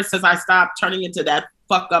better since I stopped turning into that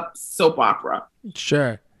fuck up soap opera.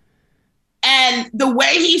 Sure. And the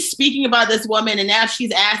way he's speaking about this woman, and now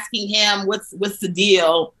she's asking him, what's the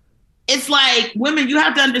deal? It's like, women, you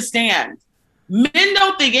have to understand. Men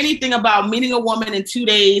don't think anything about meeting a woman in 2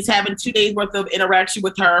 days, having 2 days worth of interaction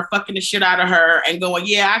with her, fucking the shit out of her, and going,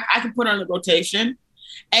 yeah, I can put her in the rotation.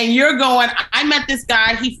 And you're going, I met this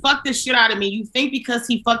guy, he fucked the shit out of me. You think because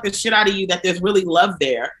he fucked the shit out of you that there's really love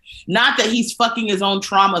there. Not that he's fucking his own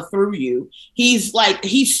trauma through you. He's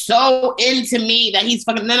so into me that he's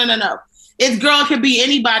fucking, no. His girl could be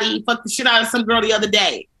anybody. He fucked the shit out of some girl the other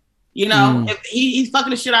day. If he's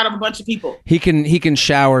fucking the shit out of a bunch of people. He can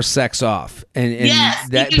shower sex off, and yes,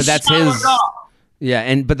 but that's his.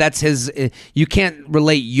 Yeah, but that's his. You can't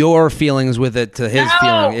relate your feelings with it to his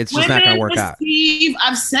feeling. It's just not going to work out.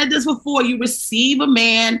 I've said this before. You receive a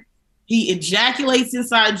man. He ejaculates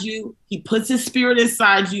inside you. He puts his spirit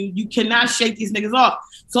inside you. You cannot shake these niggas off.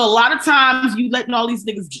 So a lot of times you letting all these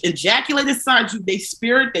niggas ejaculate inside you, they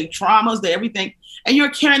spirit, they traumas, they everything, and you're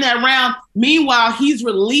carrying that around. Meanwhile, he's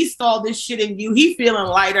released all this shit in you. He feeling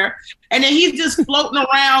lighter. And then he's just floating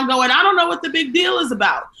around going, I don't know what the big deal is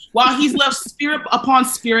about. While he's left spirit upon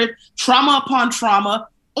spirit, trauma upon trauma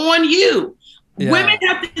on you. Yeah. Women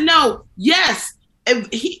have to know, yes,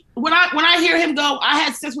 when I hear him go, I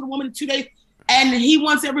had sex with a woman in 2 days, and he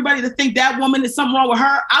wants everybody to think that woman is something wrong with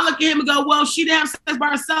her. I look at him and go, well, she didn't have sex by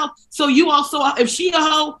herself. So you also, if she a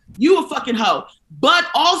hoe, you a fucking hoe. But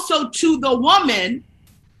also to the woman,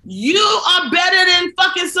 you are better than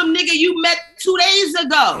fucking some nigga you met 2 days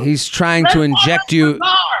ago. He's trying to inject you.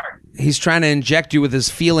 He's trying to inject you with his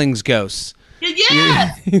feelings ghosts.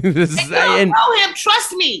 Yes. You don't know him.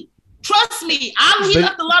 Trust me. He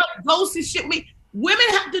left a lot of ghosts and shit with me. Women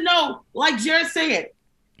have to know, like Jared said,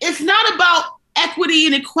 it's not about equity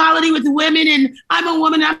and equality with women and I'm a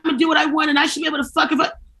woman, I'm going to do what I want and I should be able to fuck if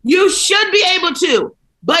you should be able to.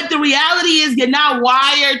 But the reality is you're not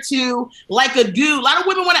wired to like a dude. A lot of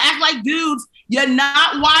women want to act like dudes. You're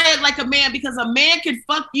not wired like a man, because a man can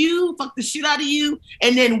fuck you, fuck the shit out of you,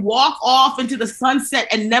 and then walk off into the sunset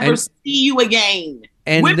and never see you again.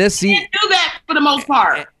 And women can't do that for the most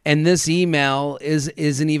part. And this email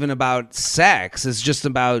isn't even about sex. It's just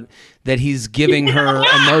about that he's giving her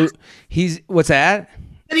what's that?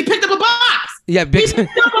 And he picked up a box. Yeah, he picked up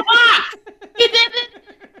a box. He didn't.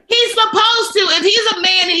 He's supposed to. If he's a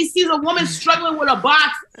man and he sees a woman struggling with a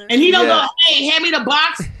box and he don't go, hey, hand me the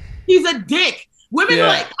box, he's a dick. Women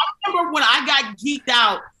I remember when I got geeked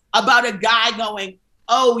out about a guy going,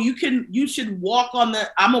 oh, you should walk on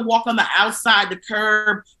I'm gonna walk on the outside the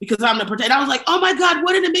curb because I'm the protect. I was like, oh my God,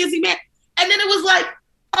 what an amazing man. And then it was like,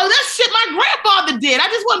 oh, that's shit my grandfather did. I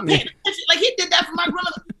just wasn't paying attention. Like he did that for my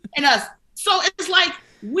grandmother and us. So it's like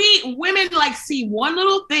women like see one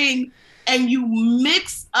little thing and you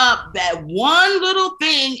mix up that one little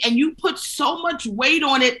thing and you put so much weight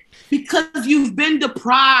on it because you've been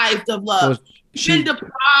deprived of love. You've been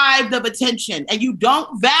deprived of attention and you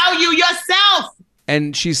don't value yourself.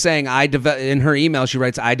 And she's saying, in her email, she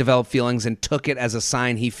writes, I developed feelings and took it as a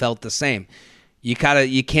sign he felt the same. You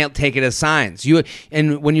can't take it as signs.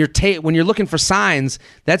 When you're looking for signs,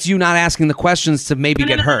 that's you not asking the questions to maybe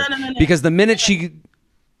get hurt. No. Because the minute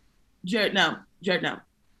Jared, no.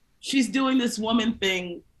 She's doing this woman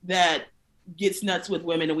thing that gets nuts with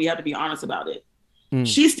women, and we have to be honest about it.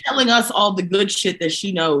 She's telling us all the good shit that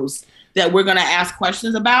she knows that we're going to ask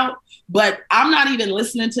questions about, but I'm not even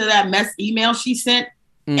listening to that email she sent.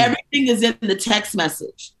 Everything is in the text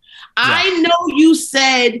message. I know you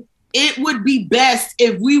said it would be best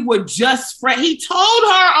if we were just friends. He told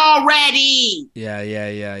her already. Yeah.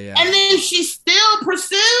 And then she still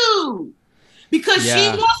pursued because she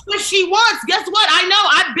wants what she wants. Guess what? I know.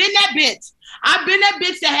 I've been that bitch. I've been that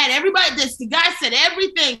bitch that had everybody. The guy said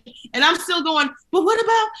everything, and I'm still going. But what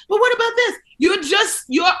about this? You're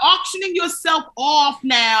auctioning yourself off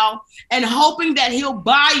now and hoping that he'll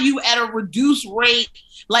buy you at a reduced rate,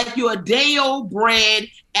 like you're a day old bread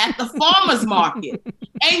at the farmer's market.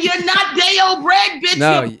 And you're not day old bread, bitch.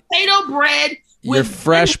 No, you're potato bread. You're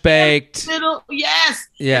fresh baked. Yes.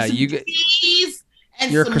 Yeah, and you get cheese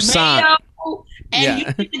and you're some croissant. mayo, and you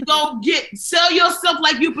need to go sell yourself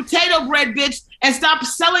like you potato bread, bitch, and stop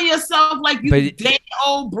selling yourself like you day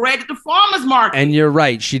old bread at the farmer's market. And you're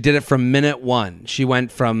right. She did it from minute one. She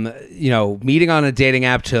went from meeting on a dating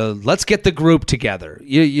app to let's get the group together.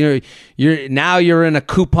 You're in a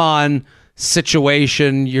coupon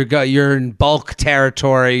situation. You're in bulk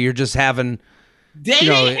territory. You're just having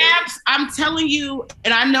dating apps. I'm telling you,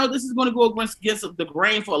 and I know this is going to go against the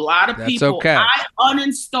grain for a lot of people. Okay. I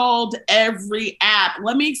uninstalled every app.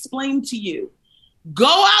 Let me explain to you.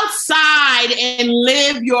 Go outside and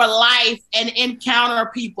live your life and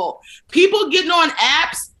encounter people. People getting on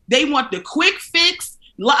apps, they want the quick fix.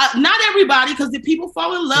 Not everybody, because the people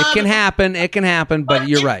fall in love. It can happen, but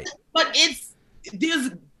you're right. But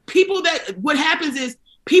there's people that, what happens is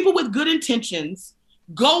people with good intentions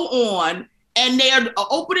go on and they are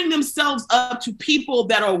opening themselves up to people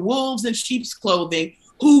that are wolves in sheep's clothing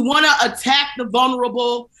who want to attack the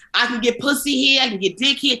vulnerable. I can get pussy here, I can get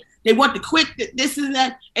dick here. They want the quick this and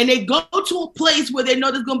that. And they go to a place where they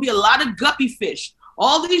know there's going to be a lot of guppy fish.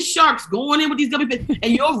 All these sharks going in with these guppy fish.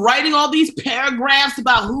 And you're writing all these paragraphs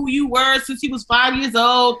about who you were since you was 5 years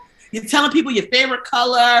old. You're telling people your favorite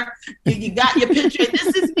color. You got your picture.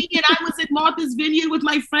 This is me. And I was at Martha's Vineyard with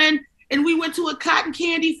my friend. And we went to a cotton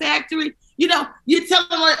candy factory. You're telling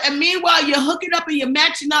them. And meanwhile, you're hooking up and you're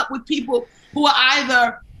matching up with people who are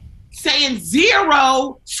either saying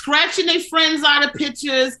zero, scratching their friends out of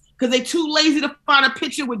pictures because they're too lazy to find a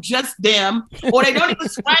picture with just them, or they don't even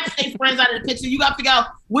scratch their friends out of the picture. You got to figure out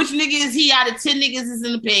which nigga is he out of 10 niggas is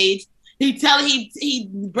in the page. He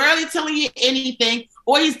barely telling you anything,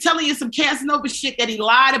 or he's telling you some Casanova shit that he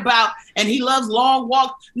lied about, and he loves long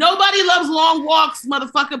walks. Nobody loves long walks,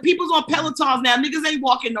 motherfucker. People's on Pelotons now. Niggas ain't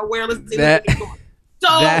walking nowhere. I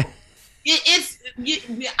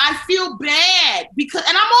feel bad because,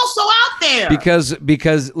 and I'm also out there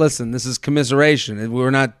because listen, this is commiseration, and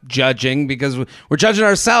we're not judging because we're judging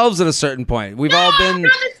ourselves at a certain point. We've all been done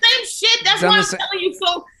the same shit. That's why I'm telling you.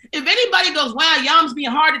 So if anybody goes, "Wow, Yam's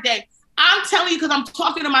being hard today," I'm telling you because I'm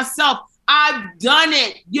talking to myself. I've done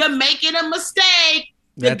it. You're making a mistake.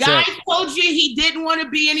 The guy told you he didn't want to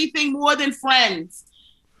be anything more than friends.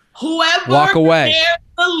 Whoever walk away.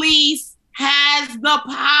 The least has the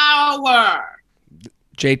power.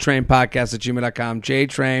 JTrainPodcast@gmail.com.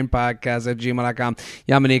 JTrainPodcast@gmail.com.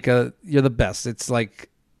 Yamaneika, you're the best. It's like,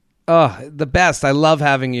 the best. I love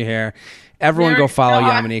having you here. Everyone go follow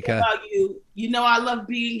Yamaneika. I love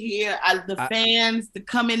being here. The fans, the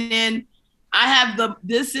coming in.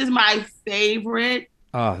 This is my favorite.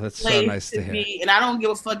 Oh, that's so nice to hear. And I don't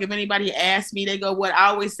give a fuck if anybody asks me. They go, what? I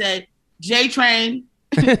always say, J-Train.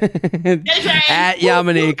 At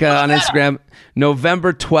Yamaneika on Instagram.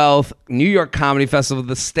 November 12th, New York Comedy Festival,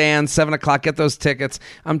 The Stand, 7 o'clock. Get those tickets.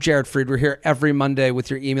 I'm Jared Freed. We're here every Monday with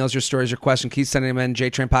your emails, your stories, your questions. Keep sending them in.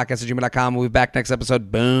 JTrainPodcast@gmail.com. We'll be back next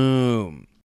episode. Boom.